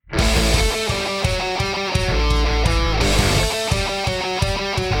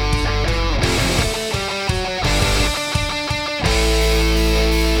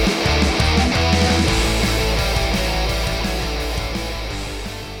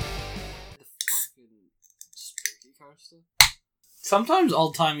roaster. Sometimes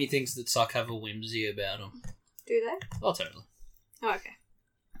old-timey things that suck have a whimsy about them. Do they? Oh, totally. Oh, okay.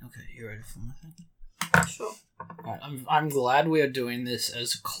 Okay, you ready for my thing? Sure. Right, I'm glad we are doing this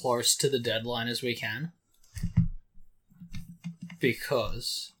as close to the deadline as we can.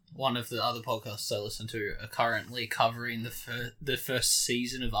 Because one of the other podcasts I listen to are currently covering the first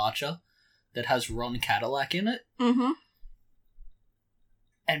season of Archer that has Ron Cadillac in it. Mm-hmm.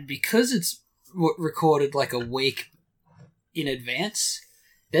 And because it's recorded like a week in advance,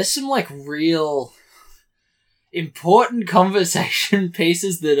 there's some like real important conversation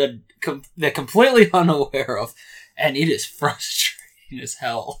pieces that they're completely unaware of, and it is frustrating as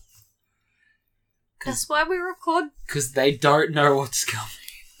hell. That's why we record. Because they don't know what's coming.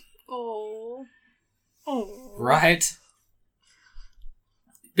 Oh. Right?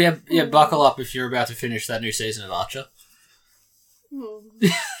 Yeah, buckle up if you're about to finish that new season of Archer.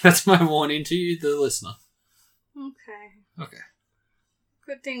 That's my warning to you, the listener. Okay.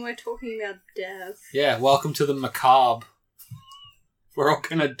 Good thing we're talking about death. Yeah, welcome to the macabre. We're all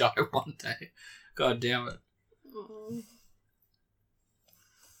gonna die one day. God damn it.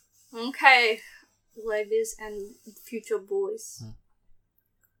 Okay, ladies and future boys.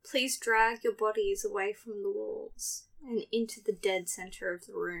 Please drag your bodies away from the walls and into the dead center of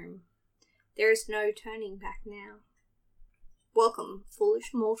the room. There is no turning back now. Welcome,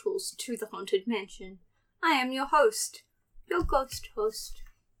 foolish mortals, to the Haunted Mansion. I am your host. Your ghost host.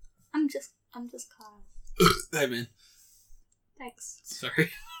 I'm just Kyle. Hey, man. Thanks.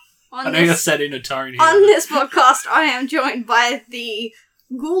 Sorry. I know you're setting a tone here. On this podcast, I am joined by the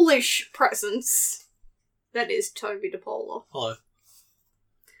ghoulish presence that is Toby DePola. Hello.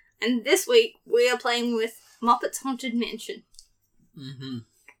 And this week, we are playing with Muppets Haunted Mansion. Mm-hmm.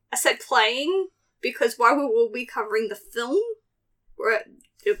 I said playing because while we will be covering the film, where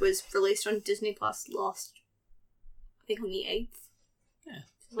it was released on Disney Plus last, I think on the 8th. Yeah.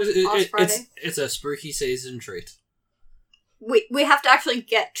 Last Friday. It's a spooky season treat. We have to actually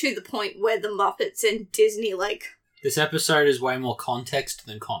get to the point where the Muppets and Disney, like... This episode is way more context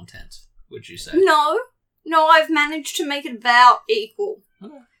than content, would you say? No, I've managed to make it about equal.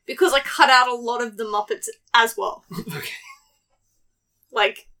 Okay. Because I cut out a lot of the Muppets as well. Okay.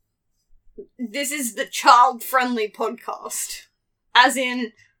 Like, this is the child-friendly podcast. As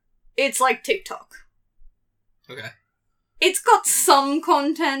in, it's like TikTok. Okay. It's got some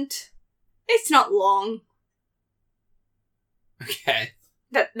content. It's not long. Okay.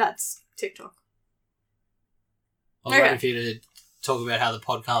 That's TikTok. I was waiting for you to talk about how the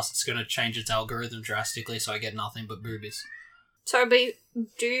podcast is going to change its algorithm drastically so I get nothing but boobies. Toby,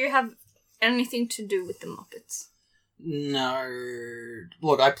 do you have anything to do with the Muppets? No.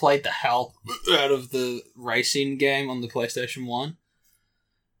 Look, I played the hell out of the racing game on the PlayStation 1.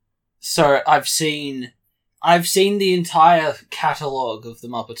 So I've seen the entire catalogue of the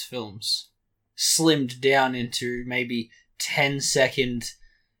Muppets films slimmed down into maybe 10-second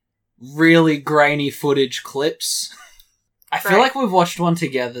really grainy footage clips. I feel like we've watched one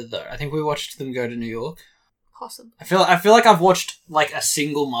together though. I think we watched them go to New York. Possible. I feel like I've watched like a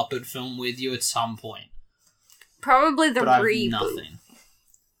single Muppet film with you at some point. Probably the but reboot. Nothing.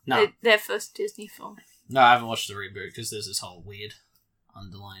 No. Their first Disney film. No, I haven't watched the reboot because there's this whole weird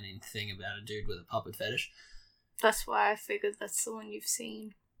underlining thing about a dude with a puppet fetish. That's why I figured that's the one you've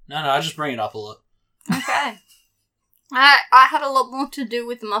seen. No, I just bring it up a lot. Okay. I had a lot more to do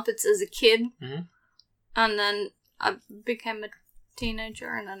with the Muppets as a kid. Mm-hmm. And then I became a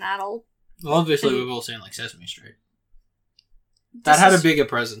teenager and an adult. Well, obviously we've all seen like Sesame Street. That had a bigger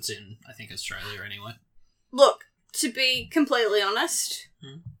presence in, I think, Australia anyway. Look, to be completely honest,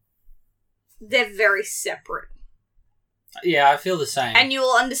 they're very separate. Yeah, I feel the same. And you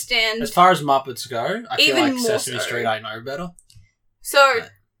will understand... As far as Muppets go, I feel like Sesame so. Street I know better. So,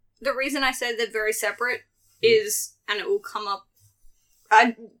 the reason I say they're very separate is, and it will come up...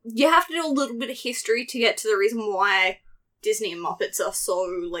 you have to do a little bit of history to get to the reason why Disney and Muppets are so,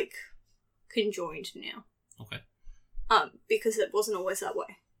 like, conjoined now. Okay. Because it wasn't always that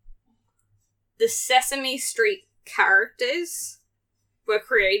way. The Sesame Street characters were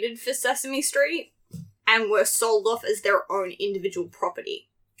created for Sesame Street and were sold off as their own individual property.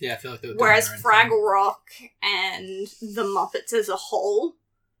 Yeah, I feel like they were whereas Fraggle Rock and the Muppets as a whole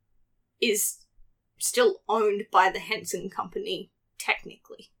is still owned by the Henson Company,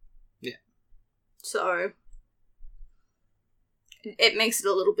 technically. Yeah. So, it makes it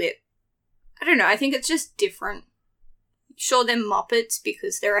a little bit... I don't know, I think it's just different. Sure, they're Muppets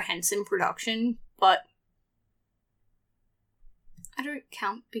because they're a Henson production, but I don't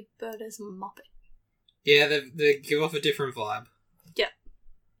count Big Bird as a Muppet. Yeah, they give off a different vibe. Yep.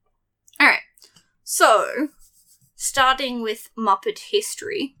 Alright. So, starting with Muppet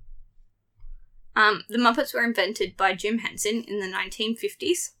history. The Muppets were invented by Jim Henson in the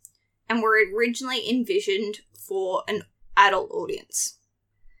 1950s and were originally envisioned for an adult audience.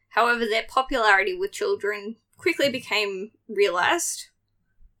 However, their popularity with children quickly became realised,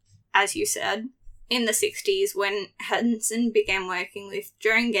 as you said, in the 60s when Henson began working with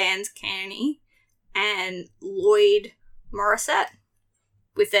Joan Gans Kearney and Lloyd Morissette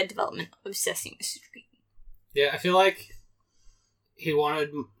with their development of Sesame Street. Yeah, I feel like he wanted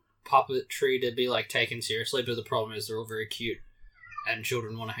puppetry to be, like, taken seriously, but the problem is they're all very cute, and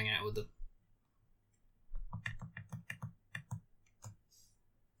children want to hang out with them.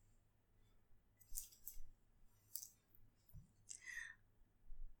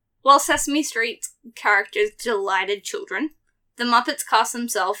 While Sesame Street's characters delighted children, the Muppets cast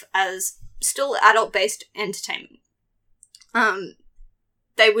themselves as still adult-based entertainment.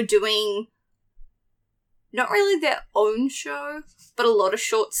 They were doing not really their own show, but a lot of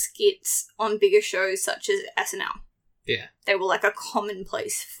short skits on bigger shows such as SNL. Yeah. They were like a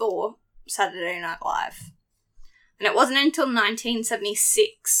commonplace for Saturday Night Live. And it wasn't until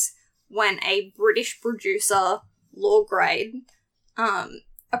 1976 when a British producer, Law Grade,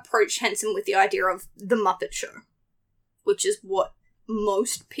 approached Henson with the idea of The Muppet Show, which is what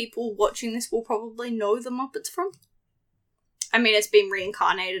most people watching this will probably know The Muppets from. I mean, it's been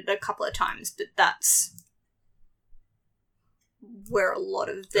reincarnated a couple of times, but that's where a lot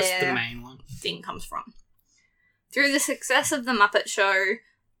of That's the main one. thing comes from. Through the success of The Muppet Show,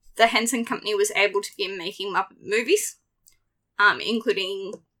 the Henson Company was able to begin making Muppet movies,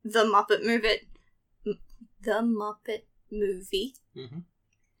 including The Muppet Movie, Mm-hmm.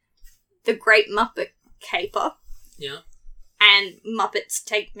 The Great Muppet Caper, Yeah. and Muppets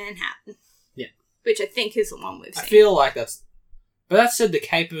Take Manhattan. Yeah. Which I think is the one we've seen. I feel like that's... But that said, the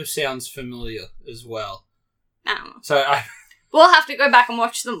caper sounds familiar as well. I don't know. So We'll have to go back and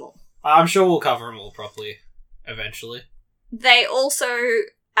watch them all. I'm sure we'll cover them all properly eventually. They also,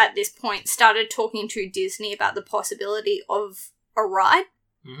 at this point, started talking to Disney about the possibility of a ride.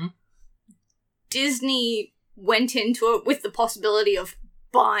 Mm-hmm. Disney went into it with the possibility of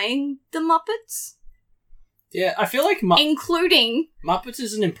buying the Muppets. Yeah, I feel like including... Muppets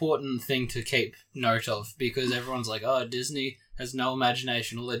is an important thing to keep note of, because everyone's like, oh, Disney has no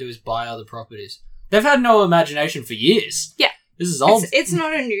imagination. All they do is buy other properties. They've had no imagination for years. Yeah. This is old. It's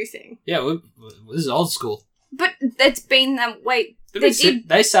not a new thing. Yeah, this is old school. But it's been that way.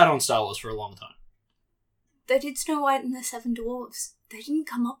 They sat on Star Wars for a long time. They did Snow White and the Seven Dwarfs. They didn't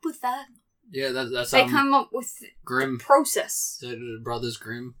come up with that. Yeah, that's they come up with Grimm process. The Brothers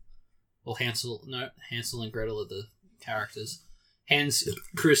Grimm. Well, Hansel and Gretel are the characters. Hans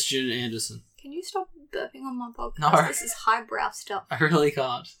Christian Andersen. Can you stop burping on my podcast? No. This is highbrow stuff. I really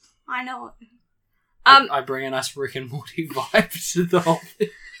can't. I know it. I bring a nice Rick and Morty vibe to the whole thing.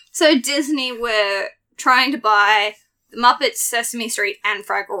 So Disney were trying to buy the Muppets, Sesame Street, and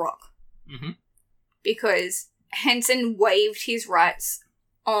Fraggle Rock. Mm-hmm. Because Henson waived his rights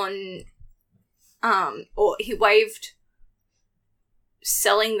on... or he waived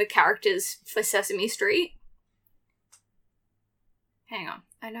selling the characters for Sesame Street. Hang on.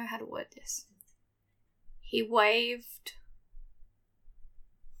 I know how to word this. He waived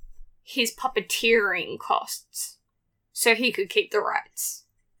his puppeteering costs so he could keep the rights.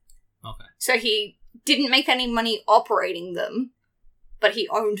 Okay. So he didn't make any money operating them, but he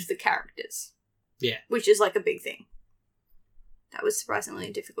owned the characters. Yeah. Which is like a big thing. That was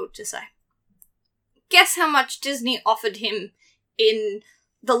surprisingly difficult to say. Guess how much Disney offered him in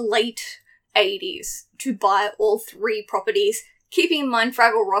the late 80s to buy all three properties, keeping in mind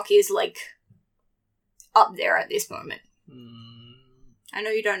Fraggle Rock is, like, up there at this moment. I know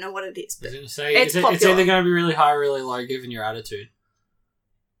you don't know what it is, but I was going to say, it's it's either going to be really high or really low, given your attitude.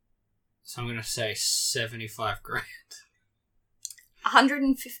 So I'm going to say 75 grand.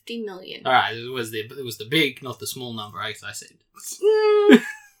 150 million. Alright, it was the big, not the small number, I said.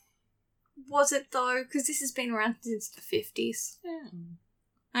 Was it, though? Because this has been around since the 50s. Yeah.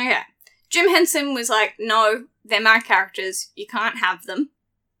 Okay. Jim Henson was like, no, they're my characters. You can't have them.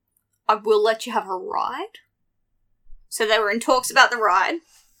 I will let you have a ride. So they were in talks about the ride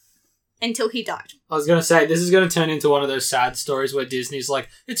until he died. I was going to say, this is going to turn into one of those sad stories where Disney's like,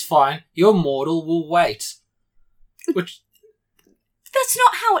 it's fine, you're mortal, we'll wait. Which... That's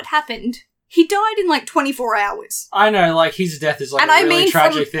not how it happened. He died in, like, 24 hours. I know, like, his death is, like, a really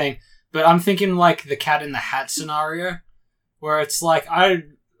tragic thing. But I'm thinking, like, the Cat in the Hat scenario, where it's like, I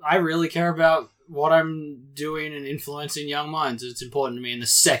really care about what I'm doing and influencing young minds. It's important to me. And the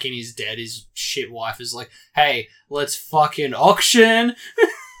second he's dead, his shit wife is like, hey, let's fucking auction.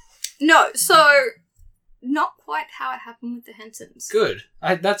 No, so not quite how it happened with the Hensons. Good.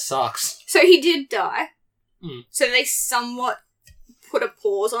 That sucks. So he did die. Mm. So they somewhat put a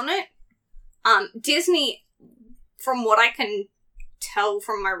pause on it. Disney, from what I can tell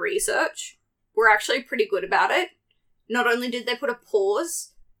from my research, were actually pretty good about it. Not only did they put a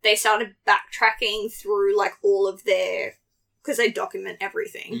pause, they started backtracking through, like, all of their... because they document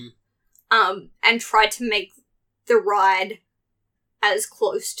everything. And tried to make the ride as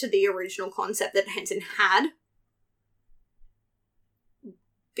close to the original concept that Henson had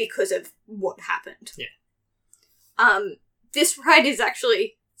because of what happened. Yeah. This ride is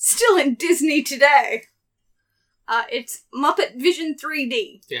actually still in Disney today. It's Muppet Vision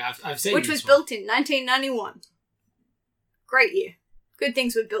 3D. Yeah, I've seen which was built in 1991. Great year. Good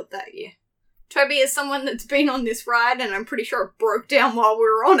things were built that year. Toby is someone that's been on this ride, and I'm pretty sure it broke down while we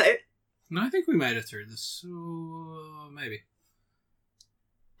were on it. No, I think we made it through this. Maybe.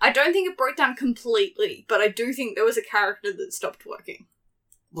 I don't think it broke down completely, but I do think there was a character that stopped working.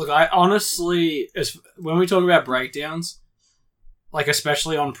 Look, I honestly, when we talk about breakdowns, like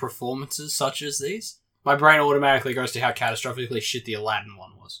especially on performances such as these, my brain automatically goes to how catastrophically shit the Aladdin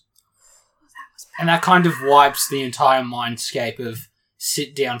one was. That was bad. And that kind of wipes the entire mindscape of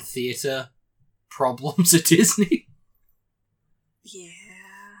sit-down theatre problems at Disney. Yeah.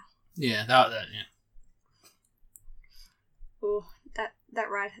 Yeah, yeah. Oh, that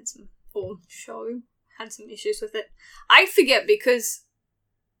ride had some, or show had some issues with it. I forget because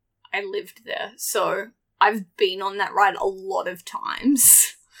I lived there, so I've been on that ride a lot of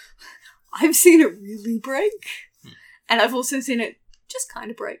times. I've seen it really break, and I've also seen it just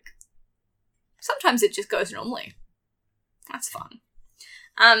kind of break. Sometimes it just goes normally. That's fun.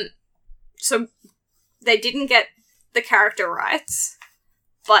 So they didn't get the character rights,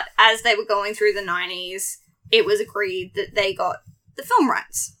 but as they were going through the 90s, it was agreed that they got the film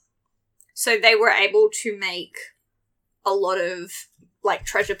rights. So they were able to make a lot of, like,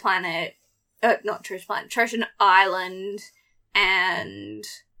 Treasure Island, and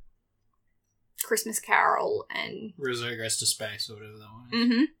Christmas Carol, and... Rizzo Goes to Space, or whatever that one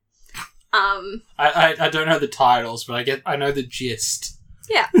is. Mm-hmm. I don't know the titles, but I know the gist.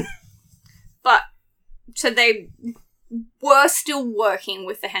 Yeah. But, so they were still working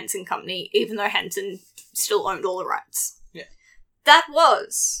with the Henson Company, even though Henson still owned all the rights. Yeah. That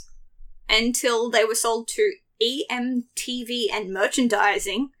was until they were sold to EMTV and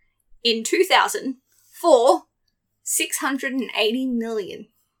Merchandising in 2000 for $680 million.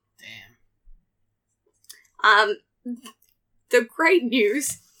 Damn. The great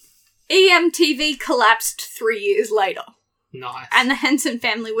news, EMTV collapsed 3 years later. Nice. And the Henson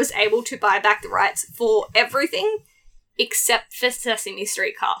family was able to buy back the rights for everything except for Sesame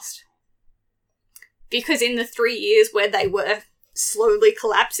Street cast. Because in the 3 years where they were slowly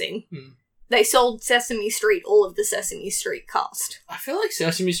collapsing, they sold Sesame Street all of the Sesame Street cast. I feel like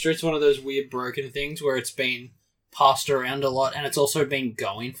Sesame Street's one of those weird broken things where it's been passed around a lot, and it's also been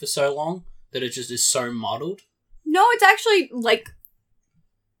going for so long that it just is so muddled. No, it's actually, like...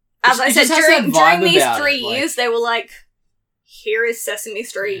 As I said, during these 3 years, they were like, here is Sesame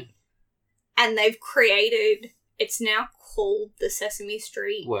Street. Yeah. And they've created... It's now called the Sesame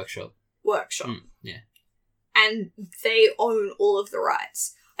Street... Workshop. Yeah. And they own all of the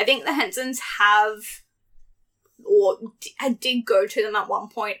rights. I think the Hensons have... Or did go to them at one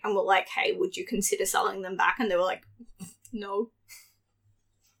point and were like, hey, would you consider selling them back? And they were like, no.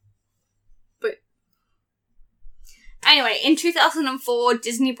 But... Anyway, in 2004,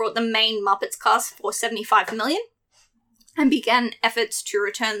 Disney brought the main Muppets cast for $75 million and began efforts to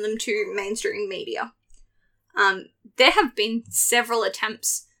return them to mainstream media. There have been several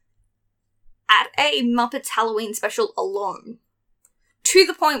attempts at a Muppets Halloween special alone, to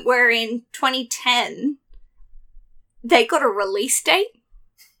the point where in 2010, they got a release date.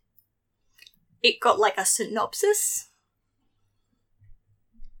 It got, like, a synopsis.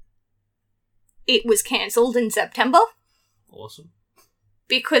 It was cancelled in September. Awesome.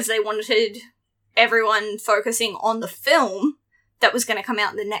 Because they wanted everyone focusing on the film that was going to come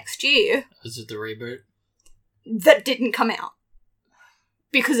out the next year. Is it the reboot? That didn't come out.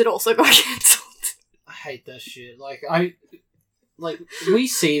 Because it also got cancelled. I hate that shit. We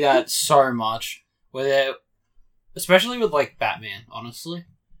see that so much, where they're... Especially with, like, Batman, honestly.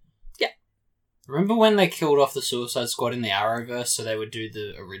 Yeah. Remember when they killed off the Suicide Squad in the Arrowverse so they would do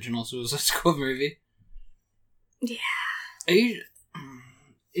the original Suicide Squad movie? Yeah.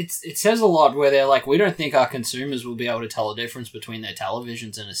 It says a lot where they're like, we don't think our consumers will be able to tell the difference between their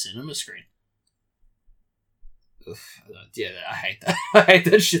televisions and a cinema screen. Oof, yeah, I hate that. I hate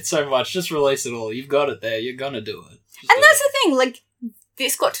that shit so much. Just release it all. You've got it there. You're gonna do it. And that's the thing, like,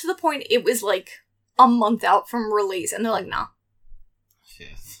 this got to the point, it was like a month out from release, and they're like, nah. Yeah.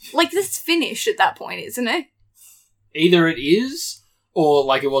 Like, this is finished at that point, isn't it? Either it is, or,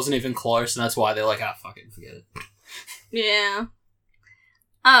 like, it wasn't even close, and that's why they're like, fuck it, forget it. Yeah.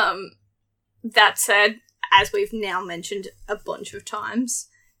 That said, as we've now mentioned a bunch of times,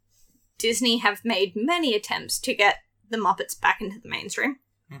 Disney have made many attempts to get the Muppets back into the mainstream.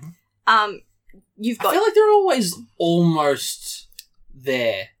 Mm-hmm. You've got... I feel like they're always almost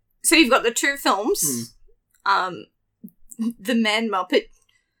there. So you've got the two films, The Man Muppet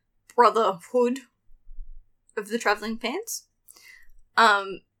Brotherhood of the Travelling Pants. Back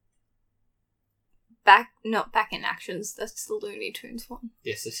in Actions, that's the Looney Tunes one.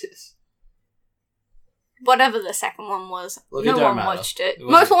 Yes, it is. Whatever the second one was, Look, no one watched it.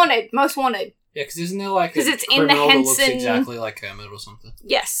 Most Wanted. Yeah, because isn't there like because a it's in the criminal that looks Henson... exactly like Kermit or something?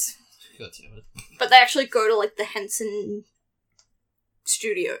 Yes. God damn it. But they actually go to, like, the Henson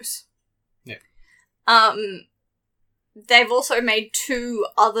studios. Yeah. They've also made 2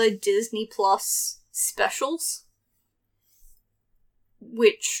 other Disney Plus specials.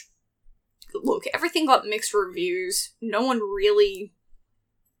 Which, look, everything got mixed reviews. No one really...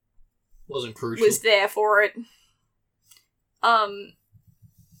 wasn't crucial. Was there for it. And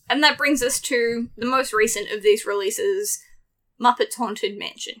that brings us to the most recent of these releases, Muppets Haunted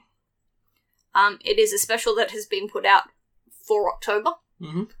Mansion. It is a special that has been put out for October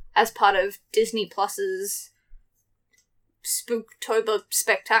as part of Disney Plus's Spooktober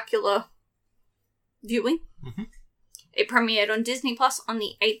Spectacular viewing. Mm-hmm. It premiered on Disney Plus on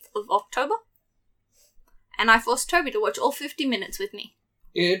the 8th of October, and I forced Toby to watch all 50 minutes with me.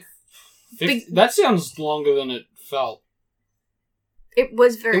 That sounds longer than it felt. It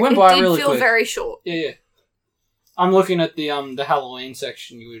was very... It went by really feel quick. very short. Yeah. I'm looking at the Halloween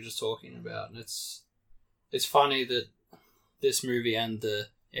section you were just talking about, and it's funny that this movie and the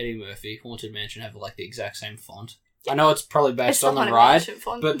Eddie Murphy Haunted Mansion have like the exact same font. Yeah. I know it's probably based on the ride,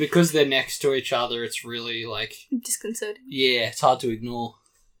 but because they're next to each other, it's really like... disconcerting. Yeah, it's hard to ignore.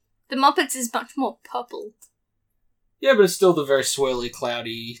 The Muppets is much more purple. Yeah, but it's still the very swirly,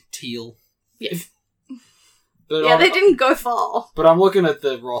 cloudy teal. Yeah. They didn't go far. But I'm looking at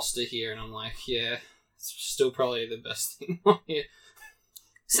the roster here, and I'm like, yeah, it's still probably the best thing on here.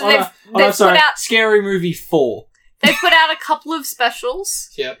 So they've put out... Scary Movie 4. They've put out a couple of specials.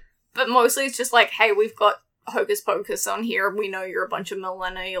 Yep. But mostly it's just like, hey, we've got Hocus Pocus on here. We know you're a bunch of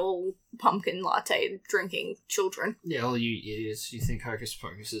millennial pumpkin latte drinking children. Yeah, well, you idiots. You think Hocus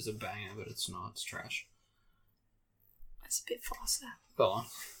Pocus is a banger, but it's not. It's trash. It's a bit faster. Go on.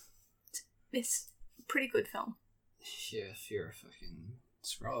 It's a pretty good film. Yeah, if you're a fucking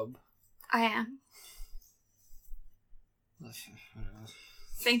scrub. I am.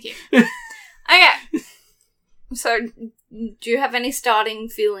 Thank you. Okay. So, do you have any starting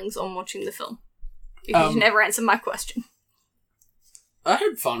feelings on watching the film? Because you never answered my question. I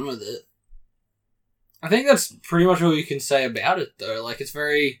had fun with it. I think that's pretty much all you can say about it, though. Like, it's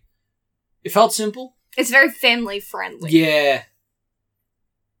very... It felt simple. It's very family-friendly. Yeah.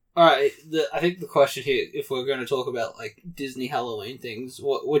 Alright, I think the question here, if we're going to talk about, like, Disney Halloween things,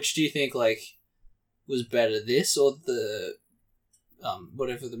 which do you think, like, was better, this or the,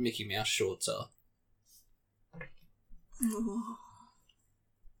 whatever the Mickey Mouse shorts are? Oh.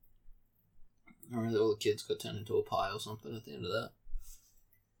 I remember all the kids got turned into a pie or something at the end of that.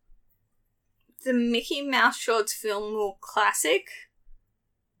 The Mickey Mouse shorts feel more classic.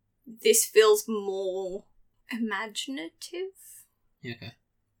 This feels more imaginative. Yeah, okay.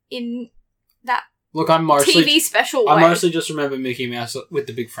 In that Look, I'm mostly TV special way. I mostly just remember Mickey Mouse with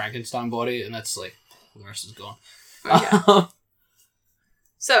the big Frankenstein body, and that's like the rest is gone. Okay.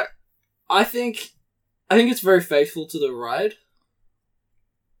 So, I think it's very faithful to the ride,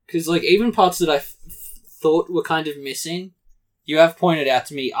 because like even parts that I thought were kind of missing, you have pointed out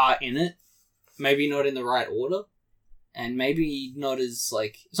to me are in it. Maybe not in the right order, and maybe not as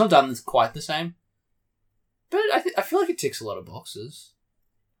like it's not done quite the same. But I feel like it ticks a lot of boxes.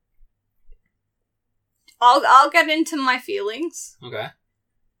 I'll get into my feelings. Okay.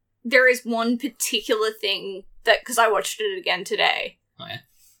 There is one particular thing that, because I watched it again today. Oh, yeah?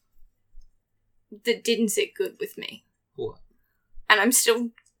 That didn't sit good with me. What? And I'm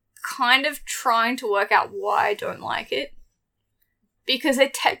still kind of trying to work out why I don't like it. Because I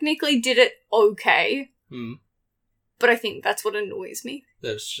technically did it okay. But I think that's what annoys me.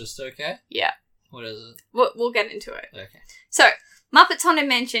 That's just okay? Yeah. What is it? We'll get into it. Okay. So, Muppets Haunted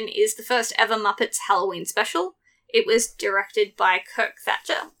Mansion is the first ever Muppets Halloween special. It was directed by Kirk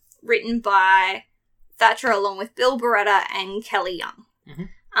Thatcher, written by Thatcher along with Bill Beretta and Kelly Young.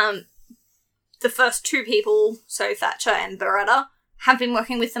 Mm-hmm. The first two people, so Thatcher and Beretta, have been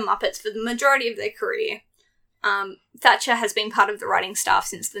working with the Muppets for the majority of their career. Thatcher has been part of the writing staff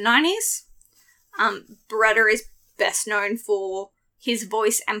since the 90s. Beretta is best known for his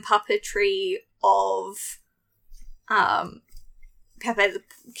voice and puppetry of Pepe the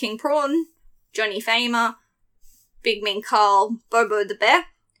King Prawn, Johnny Famer, Big Mean Carl, Bobo the Bear,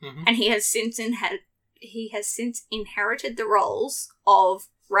 and he has since inherited the roles of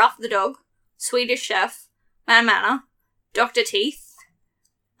Ralph the Dog, Swedish Chef, Man Manor, Dr. Teeth,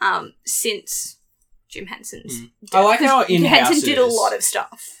 since Jim Henson's death. I like how in-house Henson did a is. lot of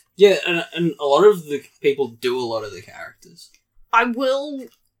stuff. Yeah, and a lot of the people do a lot of the characters. I wasn't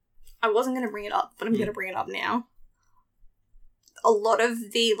going to bring it up, but I'm going to bring it up now. A lot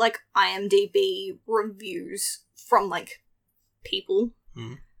of the, like, IMDb reviews from, like, people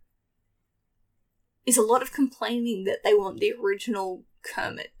is a lot of complaining that they want the original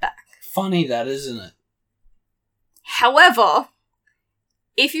Kermit back. Funny that, isn't it? However,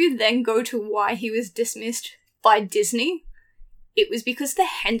 if you then go to why he was dismissed by Disney, it was because the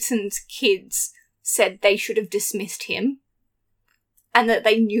Henson's kids said they should have dismissed him and that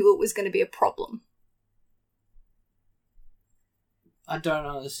they knew it was going to be a problem. I don't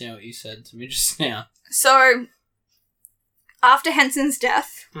understand what you said to me just now. So, after Henson's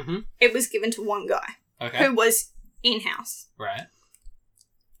death, it was given to one guy who was in-house. Right.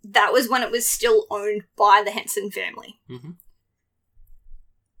 That was when it was still owned by the Henson family.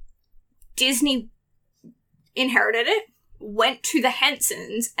 Disney inherited it, went to the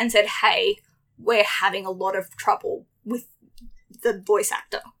Hensons and said, hey, we're having a lot of trouble with the voice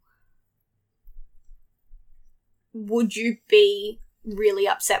actor. Would you be really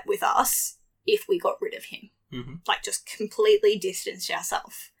upset with us if we got rid of him? Like, just completely distanced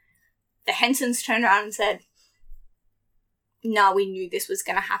yourself. The Hensons turned around and said, no, we knew this was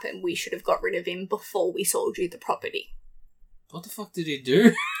going to happen. We should have got rid of him before we sold you the property. What the fuck did he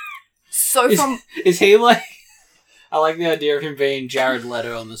do? Is he like... I like the idea of him being Jared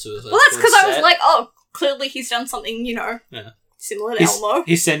Leto on the Suicide Well, that's because I was like, oh, clearly he's done something, Yeah. similar to Elmo.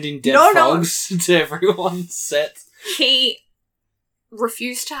 He's sending dead frogs to everyone's set. He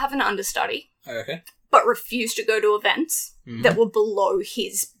refused to have an understudy. Okay. But refused to go to events that were below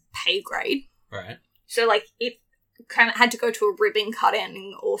his pay grade. Right. So, like, if Kermit had to go to a ribbon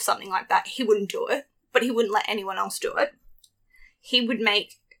cutting or something like that, he wouldn't do it. But he wouldn't let anyone else do it. He would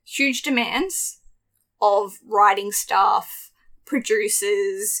make huge demands of writing staff,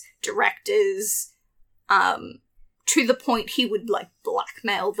 producers, directors, to the point he would, like,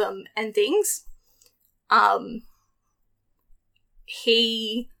 blackmail them and things.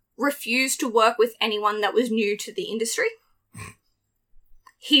 He refused to work with anyone that was new to the industry.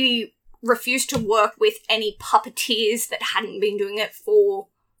 He refused to work with any puppeteers that hadn't been doing it for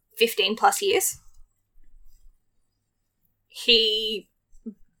 15 plus years. He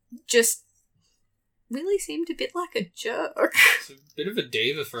just really seemed a bit like a jerk. It's a bit of a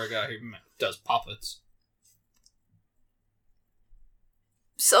diva for a guy who does puppets.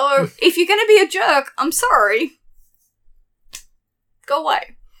 So, if you're going to be a jerk, I'm sorry. Go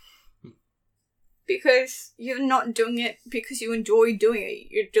away. Because you're not doing it because you enjoy doing it.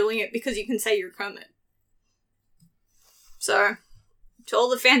 You're doing it because you can say you're Kermit. So, to all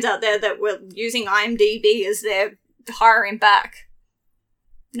the fans out there that were using IMDb as their hiring back,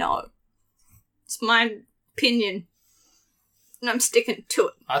 no. It's my opinion. And I'm sticking to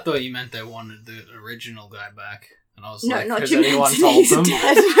it. I thought you meant they wanted the original guy back. And I was no, like, not has Jim anyone Henson, told he's them?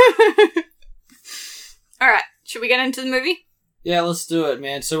 dead. Alright, should we get into the movie? Yeah, let's do it,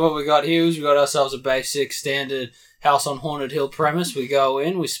 man. So what we got here is we got ourselves a basic, standard House on Haunted Hill premise. We go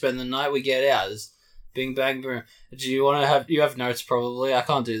in, we spend the night, we get out. It's bing, bang, boom. Do you want to have... You have notes, probably. I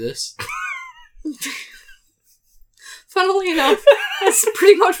can't do this. Funnily enough, that's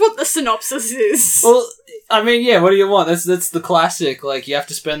pretty much what the synopsis is. Well, I mean, yeah, what do you want? That's the classic. Like, you have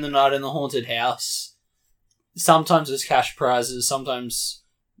to spend the night in the haunted house. Sometimes there's cash prizes. Sometimes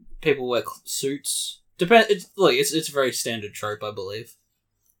people wear suits. It's a very standard trope, I believe.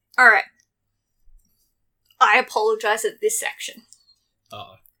 Alright. I apologise at this section.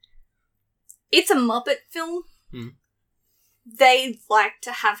 Oh. It's a Muppet film. They like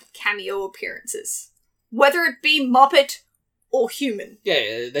to have cameo appearances. Whether it be Muppet or human.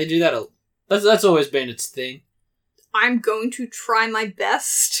 Yeah, they do that. That's always been its thing. I'm going to try my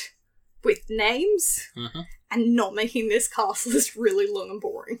best with names and not making this cast list really long and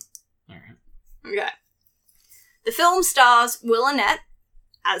boring. Alright. Okay. The film stars Will Arnett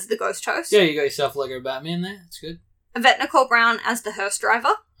as the ghost host. Yeah, you got yourself Lego Batman there. That's good. Yvette Nicole Brown as the hearse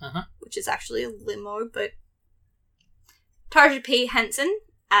driver, which is actually a limo, but... Tarja P. Henson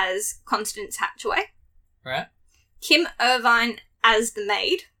as Constance Hatchaway. Right. Kim Irvine as the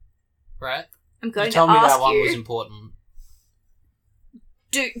maid. Right. I'm going you to told me ask that one you. was important.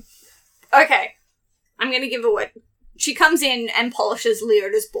 Okay. I'm going to give away. She comes in and polishes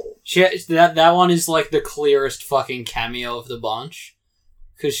Leota's ball. That one is like the clearest fucking cameo of the bunch.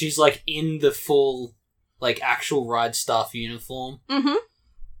 Because she's like in the full, like, actual ride staff uniform. Mm-hmm.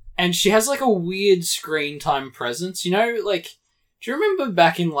 And she has like a weird screen time presence. You know, like, do you remember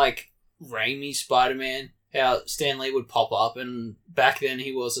back in like Raimi Spider-Man how Stan Lee would pop up and back then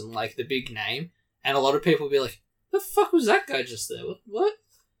he wasn't like the big name? And a lot of people would be like, the fuck was that guy just there? What?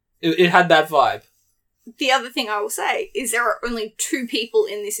 It had that vibe. The other thing I will say is there are only 2 people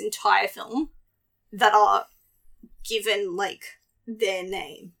in this entire film that are given, like, their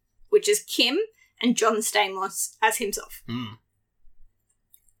name, which is Kim and John Stamos as himself. Mm.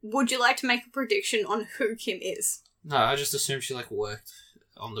 Would you like to make a prediction on who Kim is? No, I just assumed she, like, worked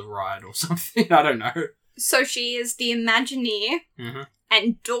on the ride or something. I don't know. So she is the Imagineer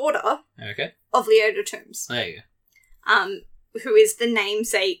and daughter of Leota Toombs. There you go. Who is the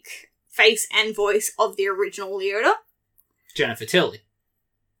namesake, face and voice of the original Leota. Jennifer Tilly.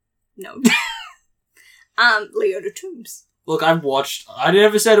 No. Leota Toombs. Look, I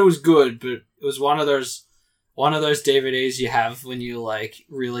never said it was good, but it was one of those DVDs you have when you're, like,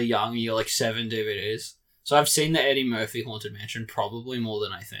 really young, you're, like, 7 DVDs. So I've seen the Eddie Murphy Haunted Mansion probably more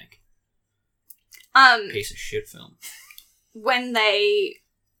than I think. Piece of shit film. When they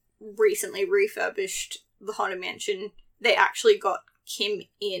recently refurbished the Haunted Mansion, they actually got Kim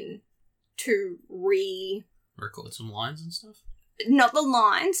in to record some lines and stuff? Not the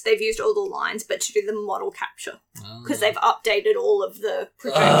lines, they've used all the lines, but to do the model capture. Because they've updated all of the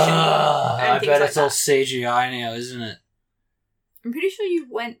projection. I bet it's all CGI now, isn't it? I'm pretty sure you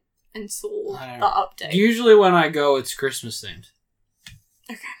went and saw the update. Usually when I go, it's Christmas themed.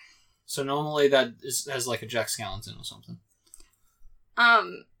 Okay. So normally that has like a Jack Skellington or something.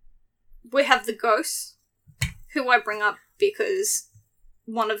 We have the ghosts, who I bring up because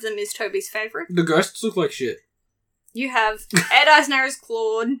one of them is Toby's favourite. The ghosts look like shit. You have Ed Asner as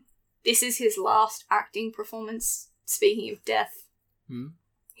Claude. This is his last acting performance. Speaking of death,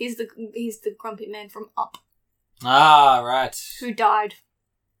 he's the grumpy man from Up. Ah, right. Who died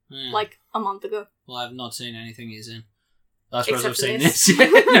like a month ago. Well, I've not seen anything he's in. I suppose I've seen this.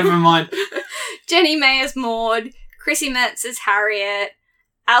 Never mind. Jenny May as Maud. Chrissy Metz as Harriet.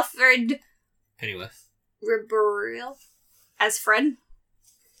 Alfred Pennyworth. Ribeiro as Fred.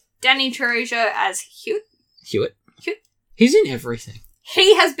 Danny Trejo as Hewitt. He's in everything.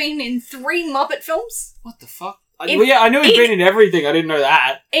 He has been in 3 Muppet films. What the fuck? I knew he'd been in everything. I didn't know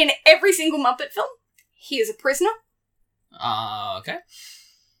that. In every single Muppet film, he is a prisoner. Okay.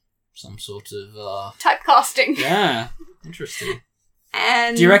 Some sort of, typecasting. Yeah. Interesting.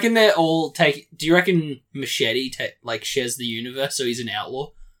 And do you reckon they're all do you reckon Machete, shares the universe, so he's an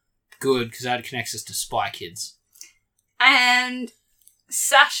outlaw? Good, because that connects us to Spy Kids. And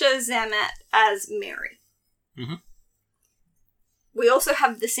Sasha Zamet as Mary. Mm-hmm. We also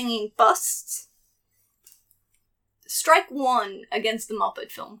have the singing busts. Strike 1 against the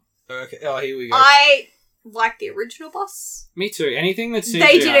Muppet film. Okay. Oh, here we go. I like the original busts. Me too. Anything that's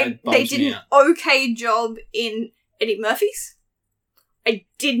CGI they did an okay job in Eddie Murphy's. I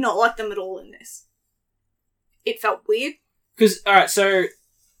did not like them at all in this. It felt weird. Because, alright, so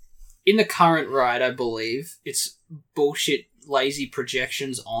in the current ride, I believe, it's bullshit lazy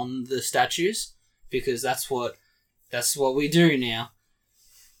projections on the statues, because that's what we do now.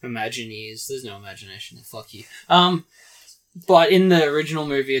 Imagineers. There's no imagination. Fuck you. But in the original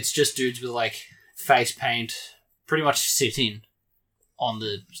movie, it's just dudes with, like, face paint pretty much sitting on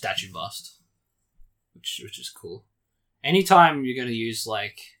the statue bust. Which is cool. Anytime you're going to use,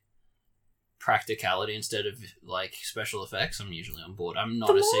 like, practicality instead of, like, special effects, I'm usually on board. I'm not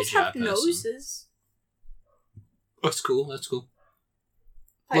a CGI have person. Noses. That's cool. Like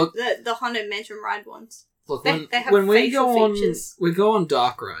look, the Haunted Mansion ride ones. Look, they have when we facial features. we go on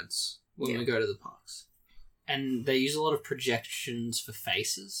dark rides when we go to the parks, and they use a lot of projections for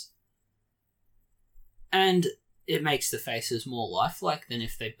faces, and it makes the faces more lifelike than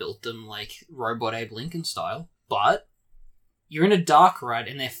if they built them like Robot Abe Lincoln style. But you're in a dark ride,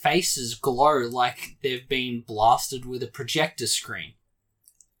 and their faces glow like they've been blasted with a projector screen.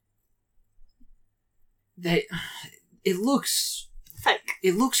 It looks fake.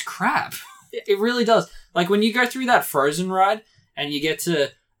 It looks crap. Yeah. It really does. Like, when you go through that Frozen ride, and you get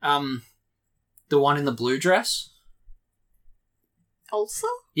to, the one in the blue dress. Elsa?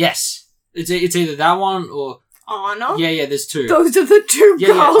 Yes. It's either that one, or... Anna? Yeah, there's 2. Those are the 2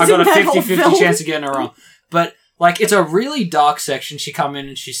 girls I got in a 50-50 film. chance of getting it wrong. But, like, it's a really dark section. She come in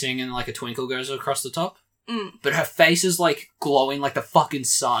and she's singing, like, a twinkle goes across the top. But her face is, like, glowing like the fucking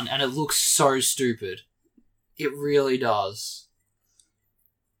sun, and it looks so stupid. It really does.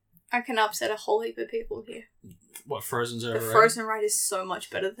 I can upset a whole heap of people here. What, Frozen's overrated? The Frozen ride is so much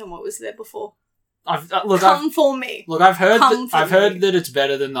better than what was there before. Come for me. Look, I've heard that it's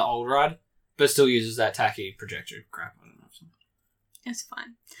better than the old ride, but still uses that tacky projector crap. I don't know. It's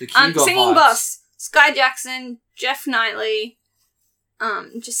fine. The queue got Singing vibes. Bus. Sky Jackson, Jeff Knightley,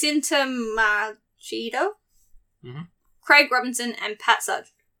 Jacinta Machado, Craig Robinson, and Pat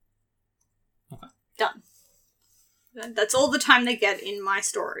Sargent. Okay. Done. That's all the time they get in my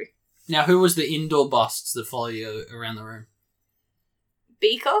story. Now, who was the indoor busts that follow you around the room?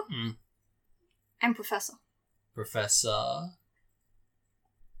 Beaker and Professor. Professor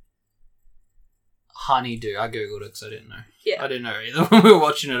Honeydew. I googled it because I didn't know. Yeah. I didn't know either when we were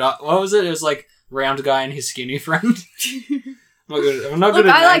watching it up. What was it? It was like round guy and his skinny friend. I'm not good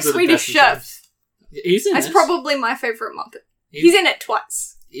at I like names of the Swedish best of Chef. He's in That's it. probably my favourite Muppet. He's in it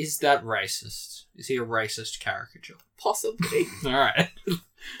twice. Is that racist? Is he a racist caricature? Possibly. Alright.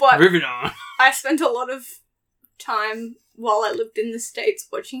 But moving on. I spent a lot of time while I lived in the States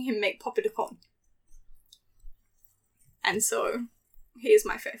watching him make Papa de Con. And so, he is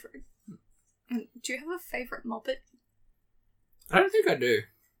my favourite. Do you have a favourite Muppet? I don't think I do.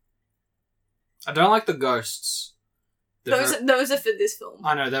 I don't like the ghosts. Those are for this film.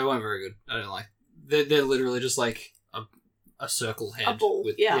 I know, they weren't very good. I don't like. They're literally just like a circle head. A ball,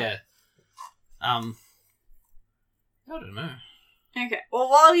 yeah. I don't know. Okay, well,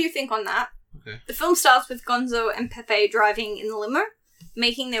 while you think on that, Okay. The film starts with Gonzo and Pepe driving in the limo,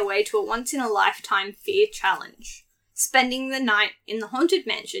 making their way to a once-in-a-lifetime fear challenge, spending the night in the haunted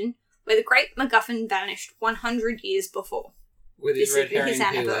mansion where the Great MacGuffin vanished 100 years before. With his red herring his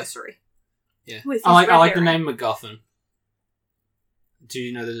anniversary. Yeah. With his I like red the herring. name MacGuffin. Do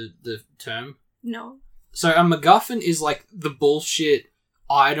you know the term? No. So a MacGuffin is like the bullshit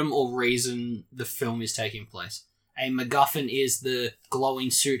item or reason the film is taking place. A MacGuffin is the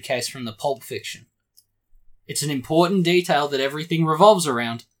glowing suitcase from the Pulp Fiction. It's an important detail that everything revolves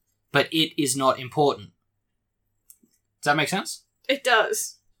around, but it is not important. Does that make sense? It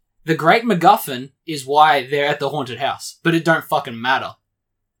does. The Great MacGuffin is why they're at the haunted house, but it don't fucking matter.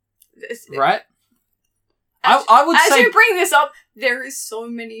 Right? I would say... As you bring this up, there is so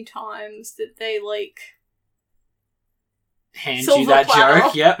many times that they, hand silver you that platter.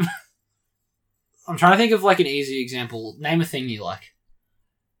 joke, yep. I'm trying to think of, an easy example. Name a thing you like.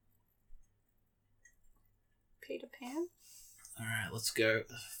 Peter Pan? Alright, let's go.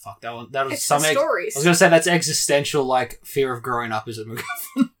 Fuck, that one. That was It's some... the stories. I was going to say that's existential, fear of growing up is a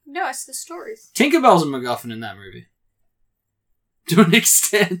MacGuffin. No, it's the stories. Tinkerbell's a MacGuffin in that movie. To an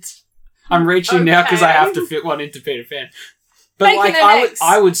extent. I'm reaching now because I have to fit one into Peter Pan. But Bacon and eggs.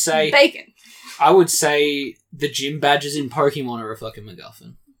 I would say... Bacon. I would say the gym badges in Pokemon are a fucking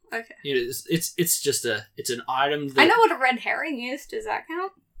MacGuffin. Okay. You know, it's just it's an item that... I know what a red herring is. Does that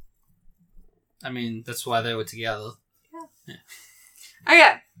count? I mean, that's why they were together. Yeah.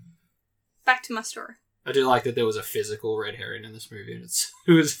 Okay. Back to my story. I do like that there was a physical red herring in this movie, and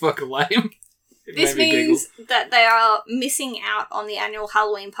it was fucking lame. This means that they are missing out on the annual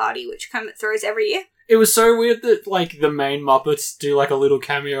Halloween party, which Kermit throws every year. It was so weird that, the main Muppets do, a little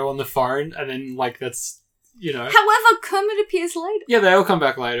cameo on the phone, and then, that's, However, Kermit appears later. Yeah, they all come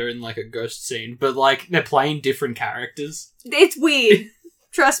back later in, a ghost scene, but, they're playing different characters. It's weird.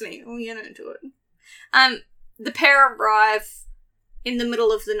 Trust me, we'll get into it. The pair arrive in the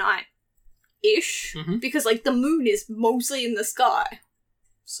middle of the night-ish, because, the moon is mostly in the sky.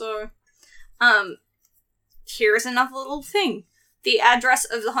 So, here's another little thing. The address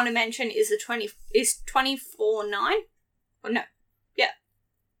of the Haunted Mansion is 249? Or no. Yeah.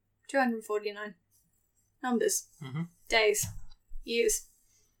 249. Numbers. Days. Years.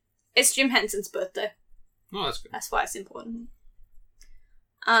 It's Jim Henson's birthday. Oh, that's good. That's why it's important.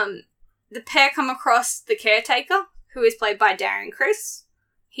 The pair come across the caretaker, who is played by Darren Criss.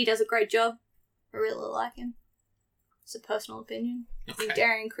 He does a great job. I really like him. It's a personal opinion. I think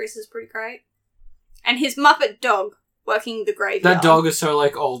Darren Criss is pretty great. And his Muppet dog working the graveyard. That dog is so,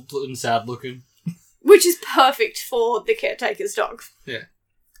 old and sad looking. Which is perfect for the caretaker's dog. Yeah.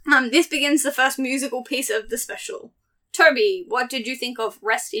 This begins the first musical piece of the special. Toby, what did you think of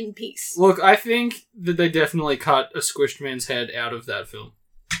Rest in Peace? Look, I think that they definitely cut a squished man's head out of that film.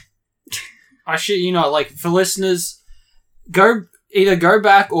 For listeners, either go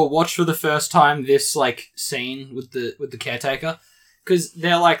back or watch for the first time this, scene with the caretaker. Because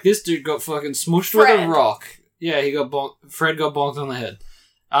they're this dude got fucking smushed with a rock. Yeah, Fred got bonked on the head.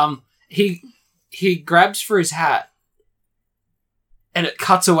 He grabs for his hat, and it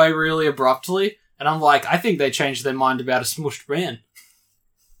cuts away really abruptly, And I'm like, I think they changed their mind about a smushed man.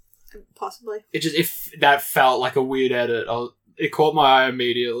 Possibly. It just, if that felt like a weird edit, it caught my eye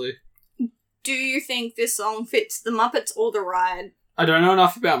immediately. Do you think this song fits the Muppets or the ride? I don't know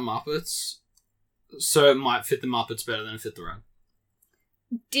enough about Muppets, so it might fit the Muppets better than it fit the ride.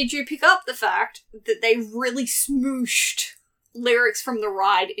 Did you pick up the fact that they really smooshed lyrics from the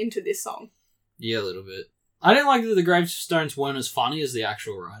ride into this song? Yeah, a little bit. I didn't like that the gravestones weren't as funny as the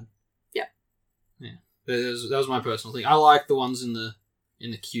actual ride. Yeah. Yeah. That was my personal thing. I like the ones in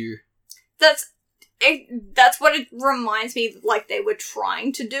the queue. That's what it reminds me like they were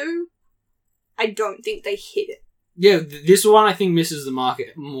trying to do. I don't think they hit it. Yeah, this one I think misses the mark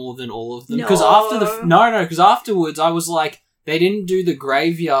more than all of them. No. Because afterwards I was like, they didn't do the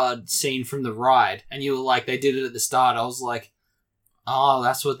graveyard scene from the ride, and you were like, they did it at the start. I was like, oh,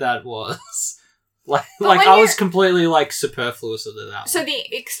 that's what that was. I was completely like superfluous of that. So the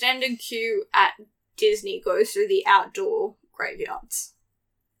extended queue at Disney goes through the outdoor graveyards.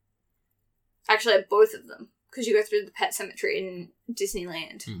 Actually, at both of them, because you go through the Pet Cemetery in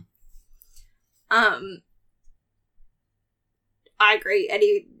Disneyland. I agree.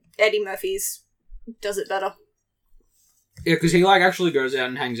 Eddie Murphy's does it better. Yeah, because he like actually goes out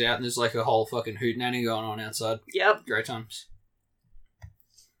and hangs out, and there's like a whole fucking hootenanny going on outside. Yep. Great times.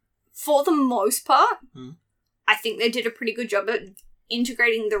 For the most part, I think they did a pretty good job at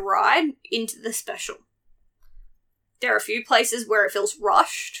integrating the ride into the special. There are a few places where it feels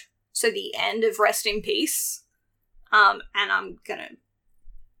rushed, so the end of Rest in Peace, and I'm gonna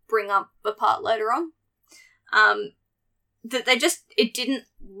bring up a part later on, that it didn't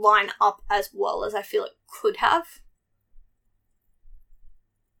line up as well as I feel it could have.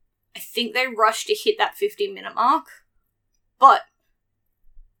 I think they rushed to hit that 50-minute mark, but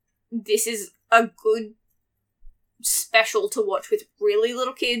this is a good special to watch with really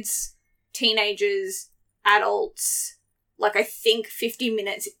little kids, teenagers, adults. Like, I think 50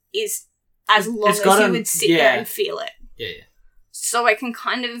 minutes is as long as you would sit there and feel it. Yeah. So I can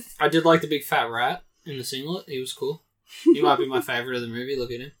kind of... I did like the big fat rat in the singlet. He was cool. He might be my favourite of the movie.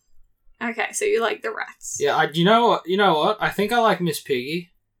 Look at him. Okay, so you like the rats. Yeah, you know what? I think I like Miss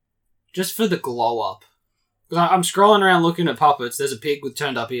Piggy. Just for the glow up. Because I'm scrolling around looking at puppets. There's a pig with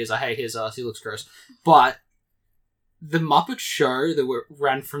turned up ears. I hate his ass. He looks gross. But the Muppet Show that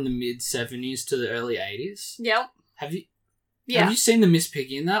ran from the mid-70s to the early 80s. Yep. Have you seen the Miss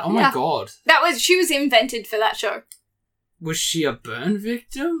Piggy in that? Oh my god. She was invented for that show. Was she a burn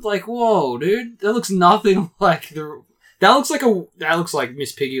victim? Like, whoa, dude. That looks nothing like that looks like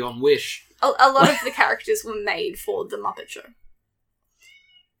Miss Piggy on Wish. A lot of the characters were made for the Muppet Show.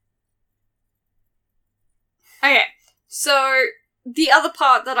 Okay, so the other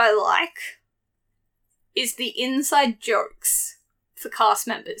part that I like is the inside jokes for cast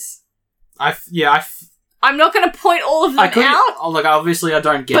members. I'm not going to point all of them out. Like, obviously I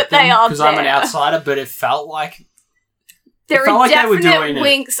don't get them because I'm an outsider, but it felt like there are definite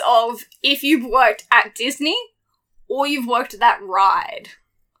winks of if you've worked at Disney or you've worked that ride,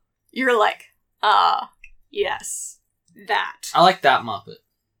 you're like, yes, that. I like that Muppet.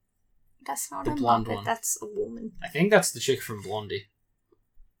 That's not the a blonde Muppet, one. that's a woman. I think that's the chick from Blondie.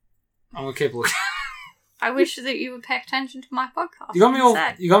 I'm gonna keep looking. I wish that you would pay attention to my podcast. You got me all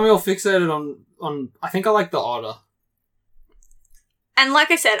fixated on I think I like the otter. And like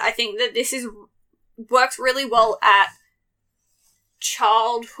I said, I think that this works really well at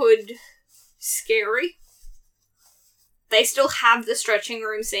childhood scary. They still have the stretching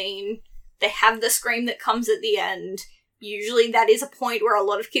room scene. They have the scream that comes at the end. Usually that is a point where a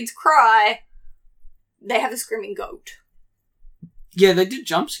lot of kids cry. They have a screaming goat. Yeah, they did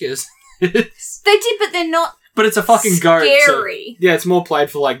jump scares. They did, but they're not But it's a fucking goat. Scary. So, yeah, it's more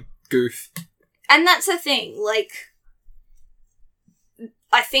played for, like, goof. And that's the thing, like,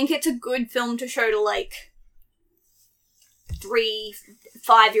 I think it's a good film to show to, like,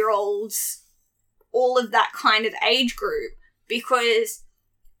 3-5-year-olds, all of that kind of age group, because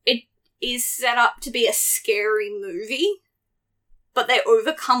it is set up to be a scary movie, but they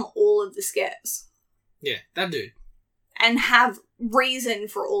overcome all of the scares. Yeah, that dude. And have reason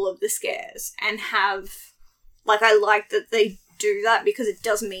for all of the scares. And have... Like, I like that they do that because it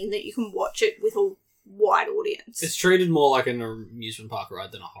does mean that you can watch it with a wide audience. It's treated more like an amusement park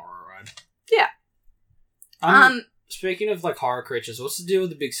ride than a horror ride. Yeah. Speaking of, like, horror creatures, what's the deal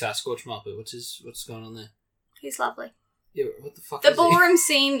with the big Sasquatch Muppet? What's going on there? He's lovely. Yeah, what the fuck The ballroom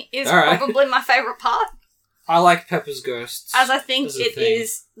scene is probably my favourite part. I like Pepper's Ghosts. As I think it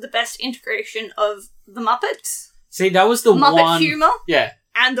is the best integration of the Muppets. See, that was the Muppet humour. Yeah.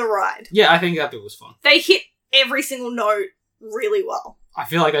 And the ride. Yeah, I think that bit was fun. They hit every single note really well. I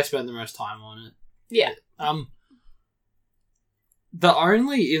feel like I spent the most time on it. Yeah. The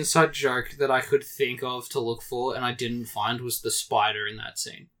only inside joke that I could think of to look for, and I didn't find, was the spider in that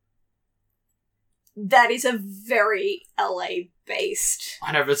scene. That is a very LA-based...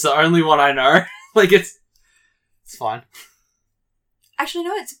 I know, but it's the only one I know. Like, it's fine. Actually,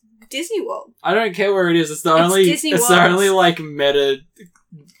 no, it's Disney World. I don't care where it is. It's the only like meta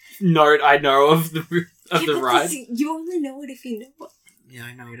note I know of the ride. You only know it if you know it. Yeah,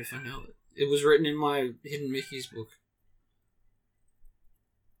 I know it if I know it. It was written in my Hidden Mickeys book.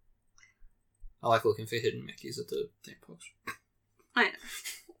 I like looking for hidden Mickeys at the theme parks. I know.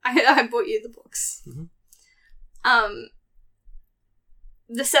 I bought you the books. Mm-hmm.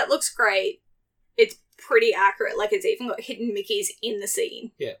 The set looks great. It's pretty accurate. Like, it's even got hidden Mickeys in the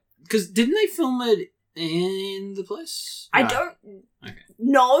scene. Yeah. Because didn't they film it in the place? I don't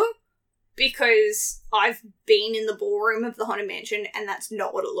know, because I've been in the ballroom of the Haunted Mansion, and that's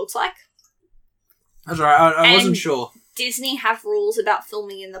not what it looks like. That's right. I wasn't sure. Disney have rules about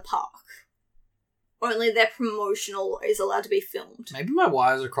filming in the park. Only their promotional is allowed to be filmed. Maybe my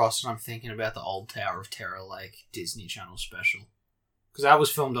wires are crossed and I'm thinking about the old Tower of Terror, like, Disney Channel special. Because that was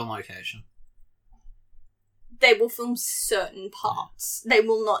filmed on location. They will film certain parts. They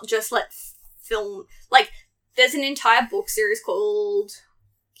will not just let film... Like, there's an entire book series called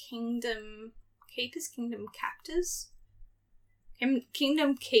Kingdom Keepers? Kingdom Captors?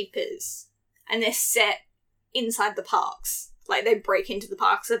 Kingdom Keepers. And they're set inside the parks. Like, they break into the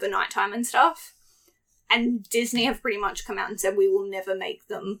parks at the nighttime and stuff. And Disney have pretty much come out and said we will never make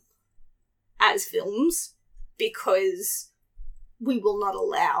them as films because we will not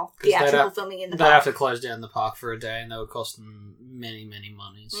allow the actual filming in the park. They'd have to close down the park for a day and that would cost them many, many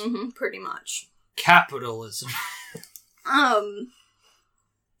monies. Mm-hmm, pretty much. Capitalism. The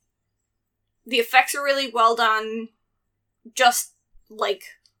effects are really well done. Just, like...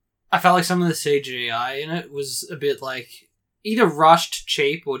 I felt like some of the CGI in it was a bit, like, either rushed,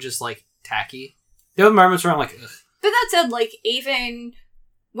 cheap, or just, like, tacky. There were moments where I'm like, ugh. But that said, like, even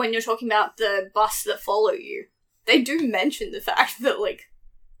when you're talking about the bus that follow you, they do mention the fact that, like,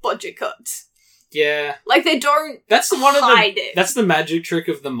 budget cuts. Yeah. Like, they don't hide it. That's the magic trick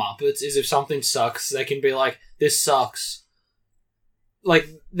of the Muppets, is if something sucks, they can be like, this sucks. Like,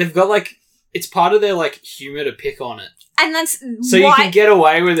 they've got, like, it's part of their, like, humour to pick on it. And that's so you can get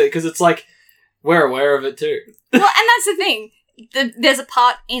away with it, because it's like, we're aware of it too. Well, and that's the thing. There's a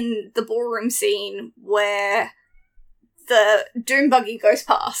part in the ballroom scene where the doom buggy goes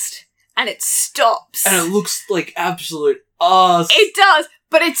past and it stops. And it looks like absolute ass. It does,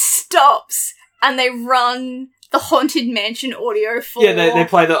 but it stops and they run the Haunted Mansion audio for... Yeah, they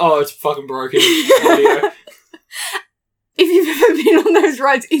play the, oh, it's fucking broken audio. If you've ever been on those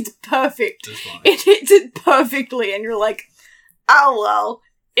rides, it's perfect. It hits it perfectly and you're like, oh well.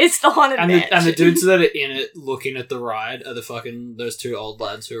 It's the Haunted Mansion. And the dudes that are in it looking at the ride are the fucking, those two old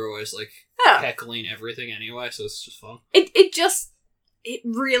lads who are always, like, heckling everything anyway, so it's just fun. It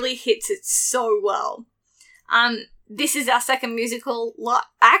really hits it so well. This is our second musical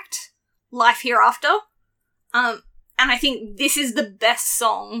act, Life Hereafter. And I think this is the best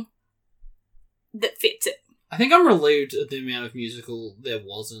song that fits it. I think I'm relieved at the amount of musical there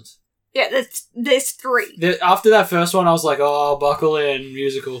wasn't. Yeah, there's three. After that first one, I was like, oh, buckle in,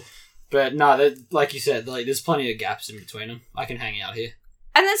 musical. But no, like you said, like there's plenty of gaps in between them. I can hang out here.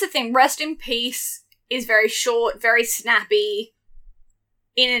 And that's the thing, Rest in Peace is very short, very snappy,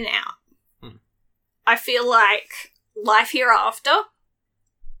 in and out. I feel like Life Hereafter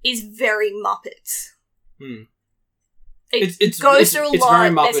is very Muppets. It goes through a lot. Very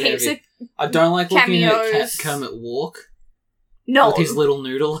Muppet There's heaps heavy. of I don't like looking cameos. at Kermit walk. No. With his little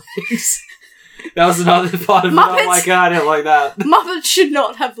noodle legs. That was another part of Muppets, it. I'm like, I don't like that. Muppets should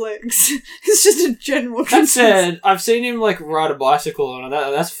not have legs. It's just a general That said, I've seen him, like, ride a bicycle, and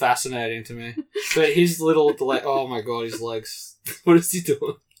that's fascinating to me. But his little, oh my god, his legs. What is he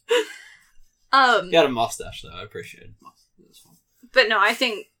doing? He had a mustache, though. I appreciate it. But no, I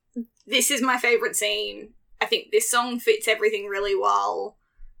think this is my favourite scene. I think this song fits everything really well.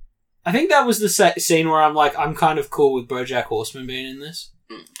 I think that was the scene where I'm like, I'm kind of cool with BoJack Horseman being in this.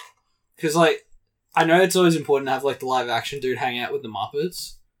 Because, like, I know it's always important to have, like, the live-action dude hang out with the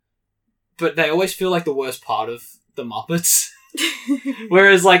Muppets. But they always feel like the worst part of the Muppets.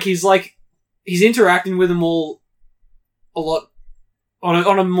 Whereas, like, he's interacting with them all a lot on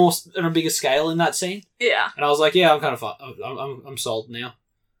a bigger scale in that scene. Yeah. And I was like, yeah, I'm kind of fun. I'm sold now.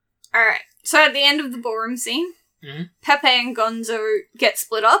 Alright. So at the end of the ballroom scene, Pepe and Gonzo get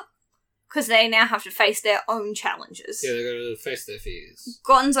split up. Because they now have to face their own challenges. Yeah, they've got to face their fears.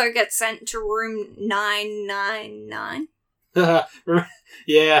 Gonzo gets sent to room 999.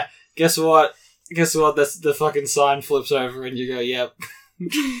 Yeah, guess what? guess what? That's the fucking sign flips over and you go, yep.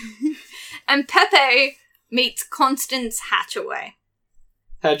 And Pepe meets Constance Hatchaway.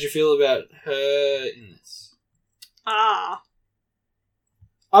 How'd you feel about her in this? Ah.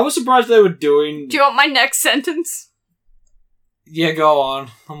 I was surprised they were doing... Do you want my next sentence? Yeah, go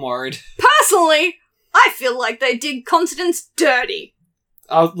on. I'm worried. Personally, I feel like they did Constance dirty.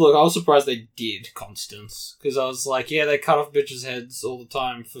 Look, I was surprised they did Constance. Because I was like, yeah, they cut off bitches' heads all the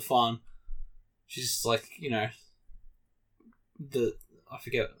time for fun. She's like, you know... I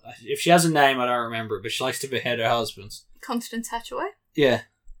forget. If she has a name, I don't remember it, but she likes to behead her husbands. Constance Hatchaway? Yeah.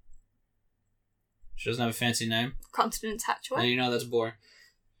 She doesn't have a fancy name. Constance Hatchaway? No, you know that's boring.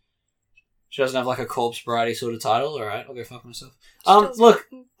 She doesn't have like a Corpse Bride sort of title. Alright, I'll go fuck myself. Look,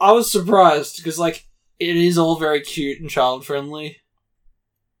 I was surprised, because like, it is all very cute and child-friendly.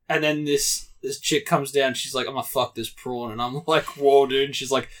 And then this chick comes down, she's like, I'm gonna fuck this prawn, and I'm like, whoa, dude. And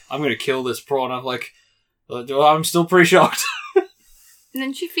she's like, I'm gonna kill this prawn. I'm like, I'm still pretty shocked. And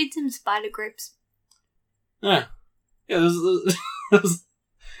then she feeds him spider grapes. Yeah. Yeah, there's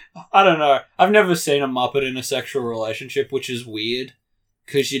I don't know. I've never seen a Muppet in a sexual relationship, which is weird.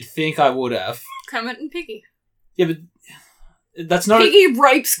 Because you'd think I would have. Kermit and Piggy. Yeah, but that's not... Piggy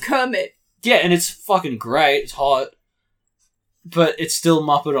rapes Kermit. Yeah, and it's fucking great. It's hot. But it's still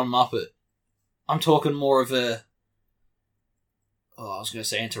Muppet on Muppet. I'm talking more of a... Oh, I was going to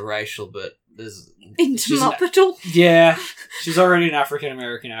say interracial, but there's... Intermuppetal? Yeah. She's already an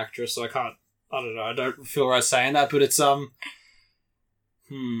African-American actress, so I don't know. I don't feel right saying that, but it's, I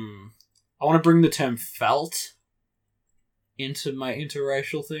want to bring the term felt into my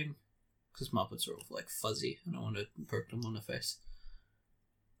interracial thing. Because Muppets are all, like, fuzzy. I don't want to poke them on the face.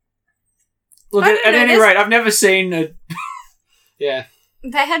 Look, at any rate, I've never seen a... Yeah.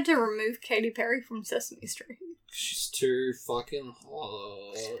 They had to remove Katy Perry from Sesame Street. She's too fucking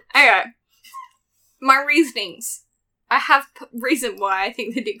hot. Okay. My reasonings. I have reason why I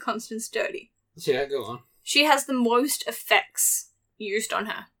think they did Constance dirty. Yeah, go on. She has the most effects used on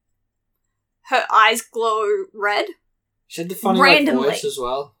her. Her eyes glow red. She had the funny voice as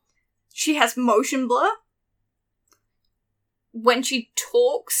well. She has motion blur. When she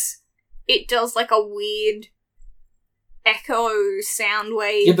talks, it does like a weird echo sound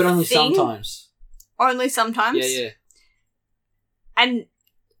wave. Yeah, but only thing. sometimes. Only sometimes? Yeah. And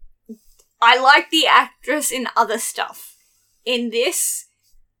I like the actress in other stuff. In this,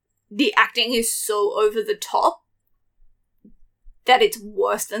 the acting is so over the top that it's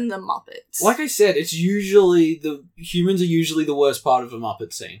worse than the Muppets. Like I said, it's usually the humans are usually the worst part of a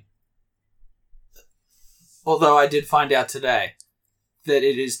Muppet scene. Although I did find out today that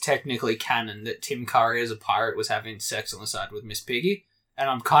it is technically canon that Tim Curry as a pirate was having sex on the side with Miss Piggy, and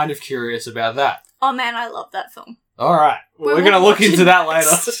I'm kind of curious about that. Oh man, I love that film. Alright, we're going to look into that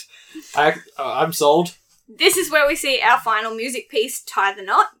later. I'm sold. This is where we see our final music piece, Tie the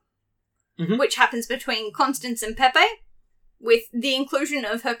Knot, which happens between Constance and Pepe, with the inclusion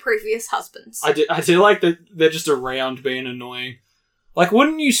of her previous husbands. I do like that they're just around being annoying. Like,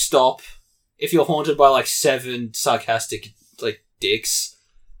 wouldn't you stop if you're haunted by, like, 7 sarcastic, like, dicks?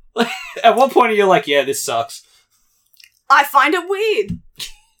 Like, at what point are you like, yeah, this sucks? I find it weird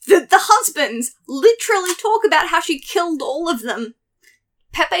that the husbands literally talk about how she killed all of them.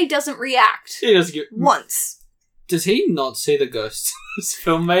 Pepe doesn't react. He doesn't get... Once. Does he not see the ghosts in this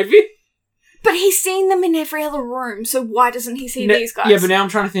film, maybe? But he's seen them in every other room, so why doesn't he see these guys? Yeah, but now I'm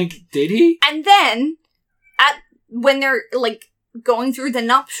trying to think, did he? And then, when they're, like, going through the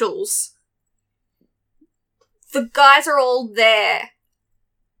nuptials, the guys are all there,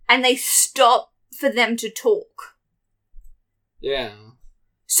 and they stop for them to talk. Yeah.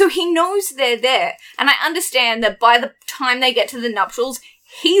 So he knows they're there, and I understand that by the time they get to the nuptials,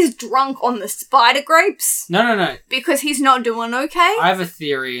 he's drunk on the spider grapes. No. Because he's not doing okay. I have a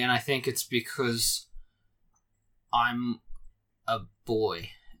theory, and I think it's because I'm a boy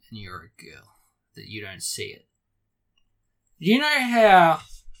and you're a girl, that you don't see it. You know how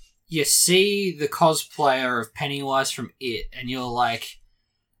you see the cosplayer of Pennywise from It, and you're like,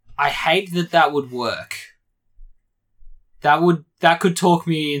 I hate that would work. That could talk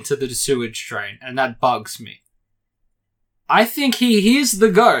me into the sewage drain, and that bugs me. I think he hears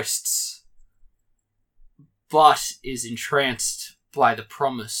the ghosts, but is entranced by the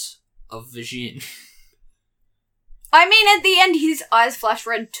promise of Vagine. I mean, at the end, his eyes flash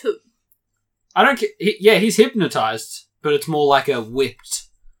red too. I don't care. He's hypnotized, but it's more like a whipped,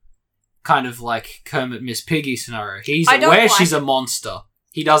 kind of like Kermit Miss Piggy scenario. He's aware she's a monster.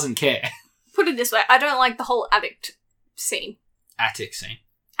 He doesn't care. Put it this way, I don't like the whole addict scene. Attic scene.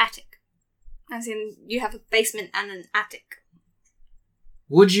 Attic. As in, you have a basement and an attic.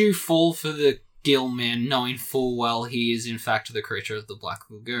 Would you fall for the Gilman, knowing full well he is in fact the creature of the Black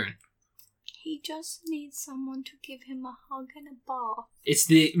Lagoon. He just needs someone to give him a hug and a bath. It's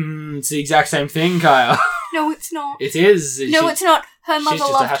the exact same thing, Kaya. No, it's not. It is. No, it's not. Her mother she's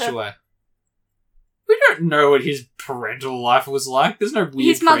just loved a hatch her. away. We don't know what his parental life was like. There's no weird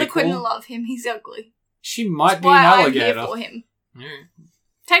His mother prequel. couldn't love him. He's ugly. She might That's be an why alligator. I'm here for him.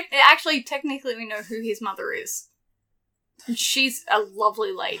 Yeah. Actually, technically, we know who his mother is. She's a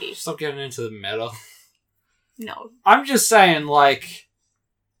lovely lady. Stop getting into the meta. No. I'm just saying, like,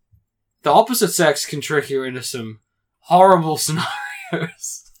 the opposite sex can trick you into some horrible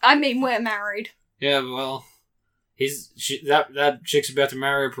scenarios. I mean, we're married. Yeah, well, that chick's about to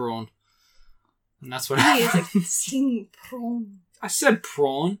marry a prawn, and that's what He is happens. a king prawn. I said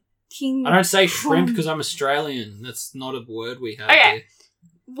prawn. King I don't say shrimp prawn. because I'm Australian. That's not a word we have Okay. here.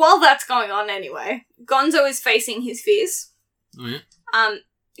 While that's going on anyway, Gonzo is facing his fears. Oh, yeah?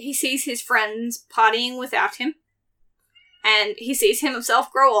 He sees his friends partying without him, and he sees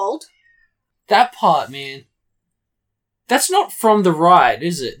himself grow old. That part, man. That's not from the ride,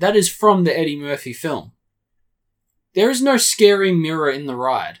 is it? That is from the Eddie Murphy film. There is no scary mirror in the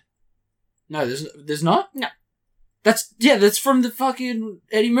ride. No, there's not? No. That's from the fucking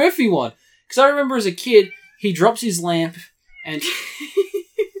Eddie Murphy one. Because I remember as a kid, he drops his lamp, and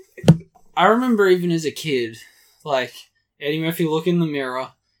I remember even as a kid, like, Eddie Murphy look in the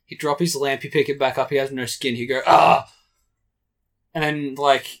mirror, he'd drop his lamp, he'd pick it back up, he has no skin, he'd go, ah! And then,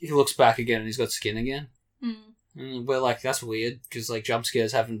 like, he looks back again and he's got skin again. Mm. And we're like, that's weird, because, like, jump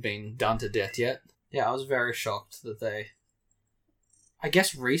scares haven't been done to death yet. Yeah, I was very shocked that they, I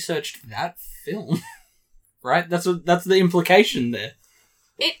guess, researched that film. Right? That's the implication there.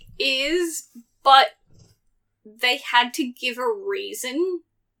 It is, but they had to give a reason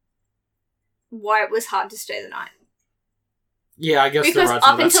why it was hard to stay the night. Yeah, I guess Because the ride's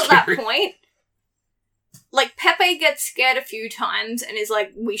up not until scary. that point, like, Pepe gets scared a few times and is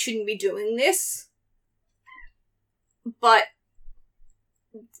like, we shouldn't be doing this. But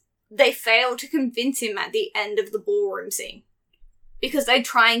they fail to convince him at the end of the ballroom scene. Because they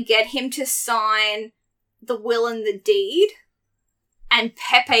try and get him to sign the will and the deed, and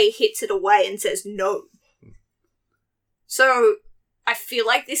Pepe hits it away and says no. So, I feel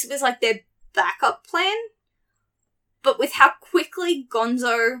like this was like their backup plan, but with how quickly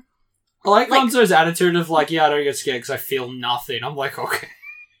Gonzo... I like Gonzo's attitude of, like, yeah, I don't get scared because I feel nothing. I'm like, okay.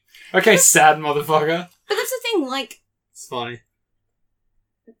 Okay, sad motherfucker. But that's the thing, like... It's funny.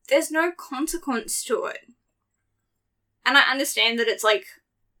 There's no consequence to it. And I understand that it's, like,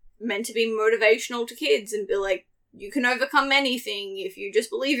 meant to be motivational to kids and be like, you can overcome anything if you just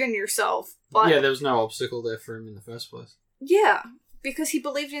believe in yourself. But Yeah, there was no obstacle there for him in the first place. yeah, because he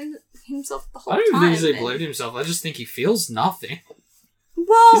believed in himself the whole I don't time. even think he and- believed in himself. I just think he feels nothing.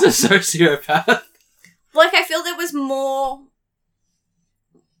 Well, He's a sociopath. like, I feel there was more,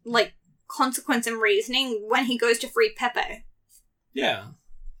 like, consequence and reasoning when he goes to free Pepe. Yeah.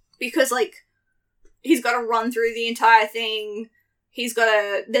 Because, like, he's got to run through the entire thing.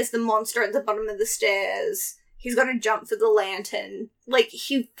 There's the monster at the bottom of the stairs. He's got to jump for the lantern. Like,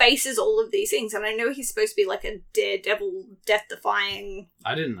 he faces all of these things. And I know he's supposed to be, like, a daredevil, death-defying...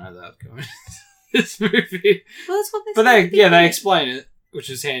 I didn't know that going this movie. Well, that's what they But said at they the beginning. explain it, which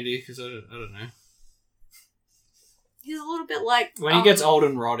is handy, because I don't know. He's a little bit like... When he gets old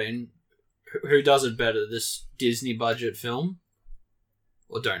and rotting, who does it better? This Disney budget film?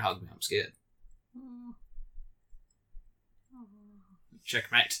 Or Don't Hug Me, I'm Scared?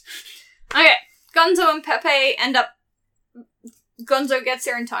 Checkmate. Okay, Gonzo and Pepe end up... Gonzo gets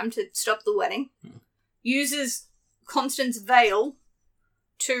there in time to stop the wedding. Uses Constance's veil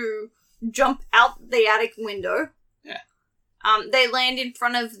to jump out the attic window. Yeah. They land in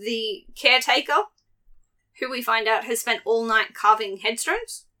front of the caretaker, who we find out has spent all night carving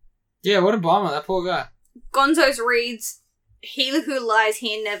headstones. Yeah, what a bummer, that poor guy. Gonzo's reads, "He who lies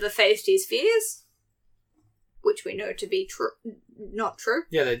here never faced his fears," which we know to be not true.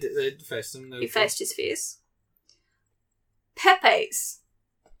 Yeah, they faced him. He faced his fears. Pepe's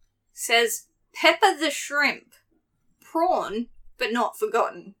says, "Pepper the shrimp, prawn, but not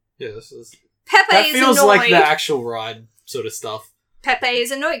forgotten." Yeah, this is... Pepe That is feels annoyed. like the actual ride sort of stuff. Pepe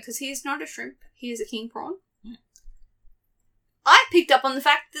is annoyed because he is not a shrimp. He is a king prawn. I picked up on the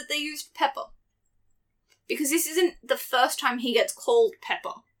fact that they used pepper. Because this isn't the first time he gets called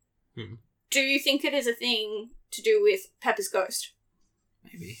Pepper. Do you think it is a thing to do with Pepper's ghost?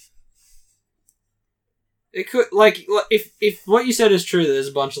 Maybe. It could, like, if what you said is true, there's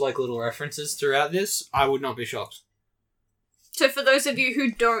a bunch of, like, little references throughout this, I would not be shocked. So for those of you who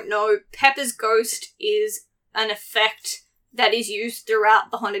don't know, Pepper's ghost is an effect that is used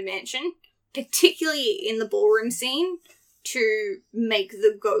throughout the Haunted Mansion particularly in the ballroom scene, to make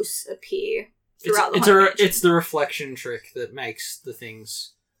the ghosts appear throughout the whole mansion. It's the reflection trick that makes the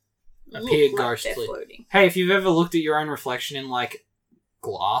things appear Look like ghostly. they're floating. Hey, if you've ever looked at your own reflection in, like,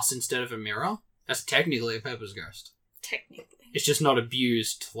 glass instead of a mirror, that's technically a Pepper's Ghost. Technically. It's just not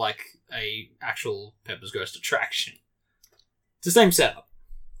abused like a actual Pepper's Ghost attraction. It's the same setup.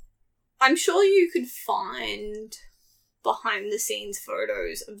 I'm sure you could find behind-the-scenes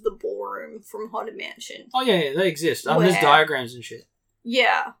photos of the ballroom from Haunted Mansion. Oh, yeah, they exist. There's diagrams and shit.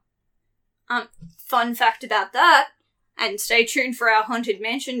 Yeah. Fun fact about that, and stay tuned for our Haunted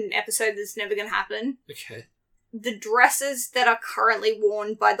Mansion episode that's never going to happen. Okay. The dresses that are currently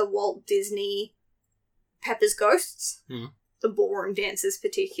worn by the Walt Disney Pepper's Ghosts, the ballroom dancers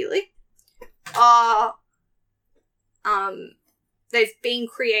particularly, are they've been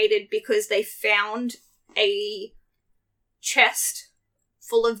created because they found a chest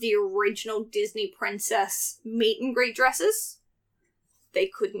full of the original Disney princess meet and greet dresses. They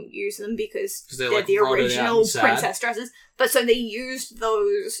couldn't use them because they're like the original princess dresses. But so they used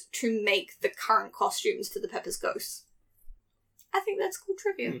those to make the current costumes for the Pepper's Ghosts. I think that's cool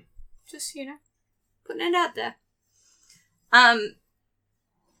trivia. Just, putting it out there.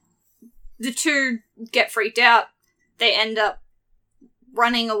 The two get freaked out. They end up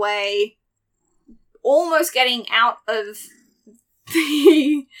running away, almost getting out of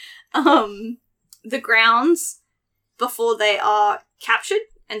the grounds before they are captured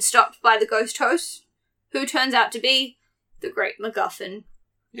and stopped by the ghost host, who turns out to be the Great MacGuffin,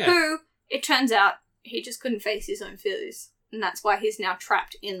 who, it turns out, he just couldn't face his own fears, and that's why he's now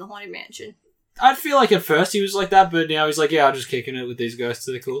trapped in the Haunted Mansion. I'd feel like at first he was like that, but now he's like, yeah, I'm just kicking it with these ghosts,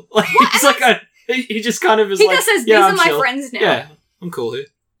 they're cool. Like, he's like, he just kind of is he like, just says, yeah, these I'm are my chill. friends now. Yeah, I'm cool here.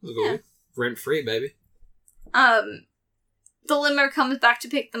 Rent-free, baby. The limo comes back to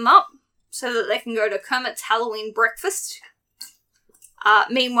pick them up so that they can go to Kermit's Halloween breakfast.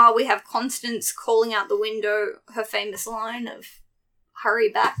 Meanwhile, we have Constance calling out the window her famous line of, hurry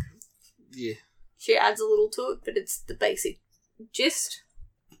back. Yeah. She adds a little to it, but it's the basic gist.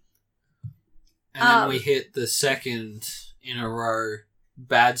 And then we hit the second in a row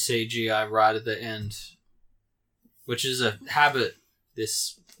bad CGI right at the end, which is a habit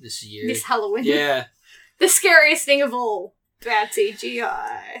this year. This Halloween. Yeah. The scariest thing of all. Bad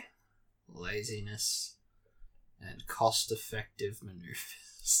CGI. Laziness and cost-effective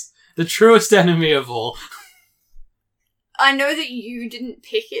maneuvers. The truest enemy of all. I know that you didn't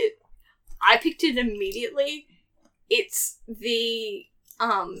pick it. I picked it immediately. It's the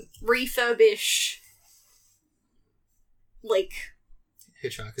refurbish, like,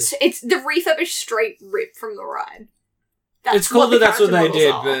 Hitchhikers. it's the refurbished straight rip from the ride. It's cool that's what they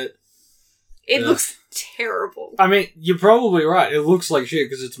did, but it looks terrible. I mean, you're probably right. It looks like shit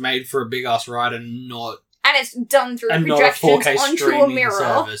because it's made for a big ass ride and it's done through projections onto a mirror,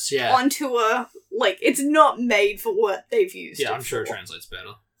 service. Yeah. Onto a, like, it's not made for what they've used. Yeah, I'm sure it translates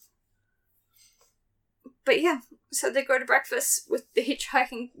better. But yeah, so they go to breakfast with the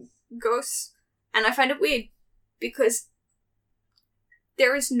hitchhiking ghosts, and I find it weird because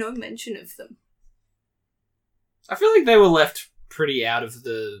there is no mention of them. I feel like they were left pretty out of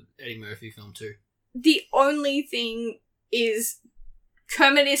the Eddie Murphy film too. The only thing is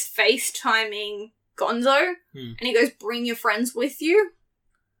Kermit is FaceTiming Gonzo, and he goes, bring your friends with you.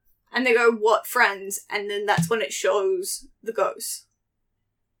 And they go, what friends? And then that's when it shows the ghosts.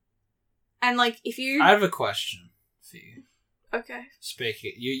 And, like, if you... I have a question for you. Okay.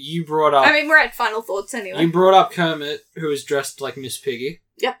 Speaking, you brought up... I mean, we're at final thoughts anyway. You brought up Kermit, who was dressed like Miss Piggy.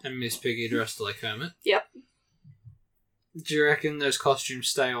 Yep. And Miss Piggy dressed like Kermit. Yep. Do you reckon those costumes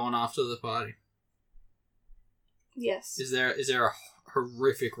stay on after the party? Yes. Is there a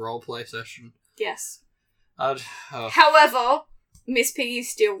horrific roleplay session? Yes. However, Miss Piggy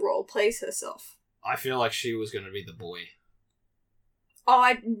still roleplays herself. I feel like she was going to be the boy.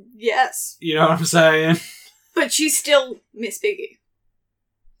 Oh, yes. You know what I'm saying? But she's still Miss Piggy.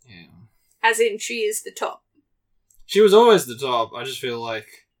 Yeah. As in, she is the top. She was always the top. I just feel like...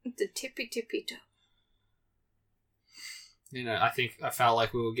 The tippy top. You know, I felt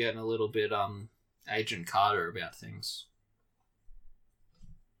like we were getting a little bit, Agent Carter about things.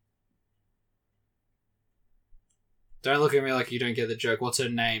 Don't look at me like you don't get the joke. What's her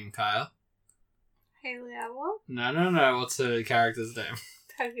name, Kaya? Hayley Atwell? No. What's her character's name?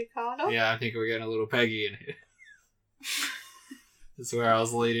 Peggy Carter? Yeah, I think we're getting a little Peggy in here. That's where I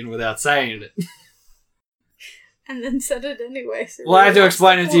was leading without saying it. And then said it anyway. So well, I had to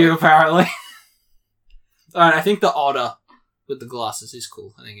explain it to you, apparently. Alright, I think the otter with the glasses is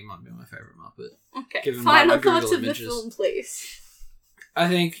cool. I think he might be my favourite Muppet. Okay, final thoughts of the film, please.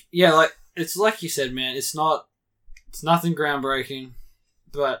 yeah, like it's like you said, man. It's nothing groundbreaking,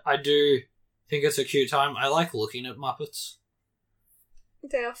 but I do think it's a cute time. I like looking at Muppets.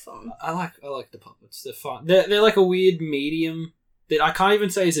 They are fun. I like the puppets. They're fun. They're like a weird medium that I can't even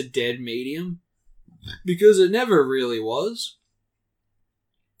say is a dead medium because it never really was.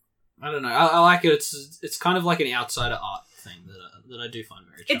 I don't know. I like it. It's kind of like an outsider art thing that I do find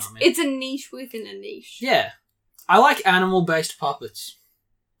very charming. It's a niche within a niche. Yeah, I like animal based puppets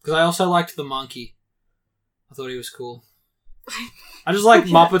because I also liked the monkey. I thought he was cool. I just like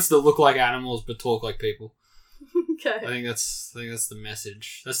Muppets that look like animals but talk like people. Okay. I think that's the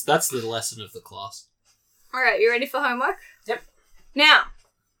message. That's the lesson of the class. Alright, you ready for homework? Yep. Now,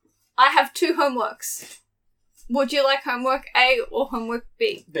 I have 2 homeworks. Would you like homework A or homework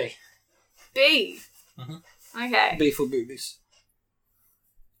B? B. B? Mm-hmm. Okay. B for boobies.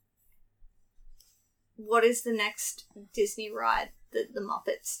 What is the next Disney ride that the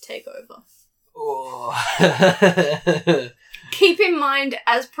Muppets take over? Oh. Keep in mind,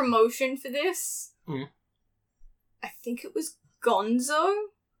 as promotion for this, I think it was Gonzo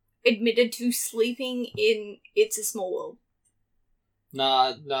admitted to sleeping in It's a Small World.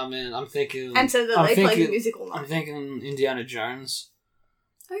 Nah, man. I'm thinking... And so that they play the musical now. I'm thinking Indiana Jones.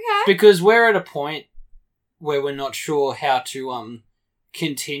 Okay. Because we're at a point where we're not sure how to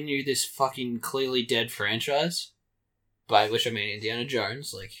continue this fucking clearly dead franchise. By which I mean Indiana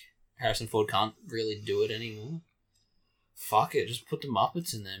Jones. Like, Harrison Ford can't really do it anymore. Fuck it, just put the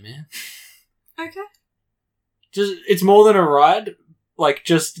Muppets in there, man. Okay. It's more than a ride. Like,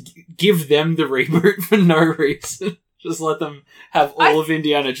 just give them the reboot for no reason. Just let them have all of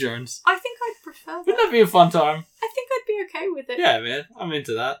Indiana Jones. I think I'd prefer that. Wouldn't that be a fun time? I think I'd be okay with it. Yeah, man. I'm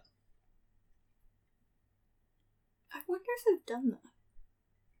into that. I wonder if they've done that.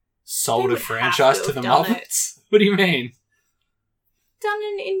 Sold a franchise to the Muppets? What do you mean? Done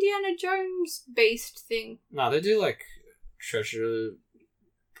an Indiana Jones based thing. No, they do like Treasure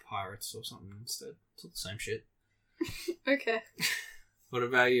Pirates or something instead. It's all the same shit. Okay. What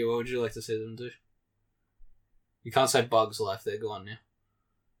about you? What would you like to see them do? You can't say Bugs Life, they're gone now.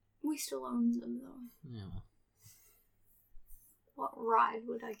 We still own them though. Yeah. What ride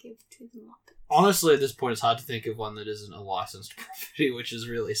would I give to the Muppets? Honestly, at this point, it's hard to think of one that isn't a licensed property, which is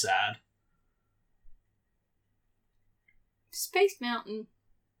really sad. Space Mountain.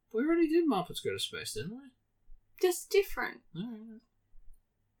 We already did Muppets Go to Space, didn't we? Just different. Alright.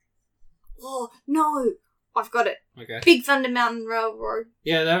 Oh, no! I've got it. Okay. Big Thunder Mountain Railroad.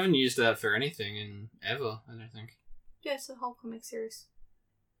 Yeah, they haven't used that for anything in ever, I don't think. Yeah, it's a whole comic series.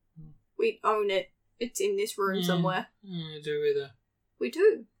 We own it. It's in this room somewhere. Do we though? We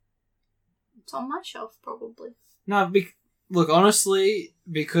do. It's on my shelf, probably. No, look, honestly,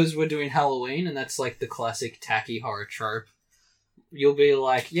 because we're doing Halloween, and that's like the classic tacky horror trope, you'll be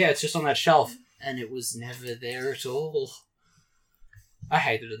like, yeah, it's just on that shelf, and it was never there at all. I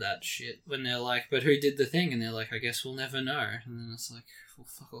hated that shit when they're like, but who did the thing? And they're like, I guess we'll never know. And then it's like, well,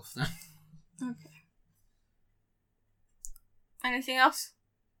 fuck off then. Okay. Anything else?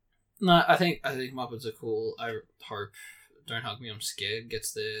 No, I think Muppets are cool. I hope Don't Hug Me, I'm Scared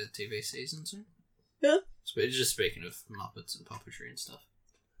gets their TV season soon. Yeah. It's just speaking of Muppets and puppetry and stuff.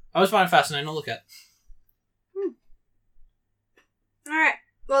 I always find it fascinating to look at. Alright.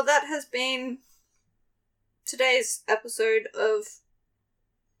 Well, that has been today's episode of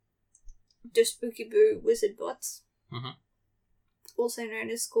The Spooky Boo Wizard Bots. Mm-hmm. Also known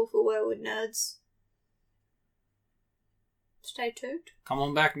as School for Wayward Nerds. Stay tuned. Come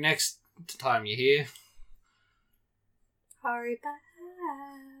on back next time, you hear? Hurry back.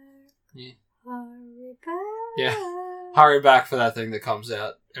 Yeah. Hurry back. Yeah. Hurry back for that thing that comes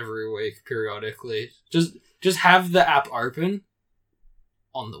out every week, periodically. Just have the app open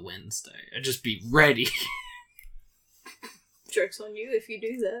on the Wednesday and just be ready. Joke's on you if you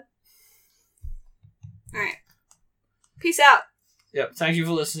do that. Alright. Peace out. Yep, thank you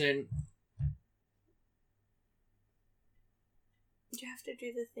for listening. You have to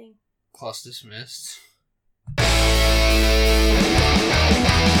do the thing. Class dismissed.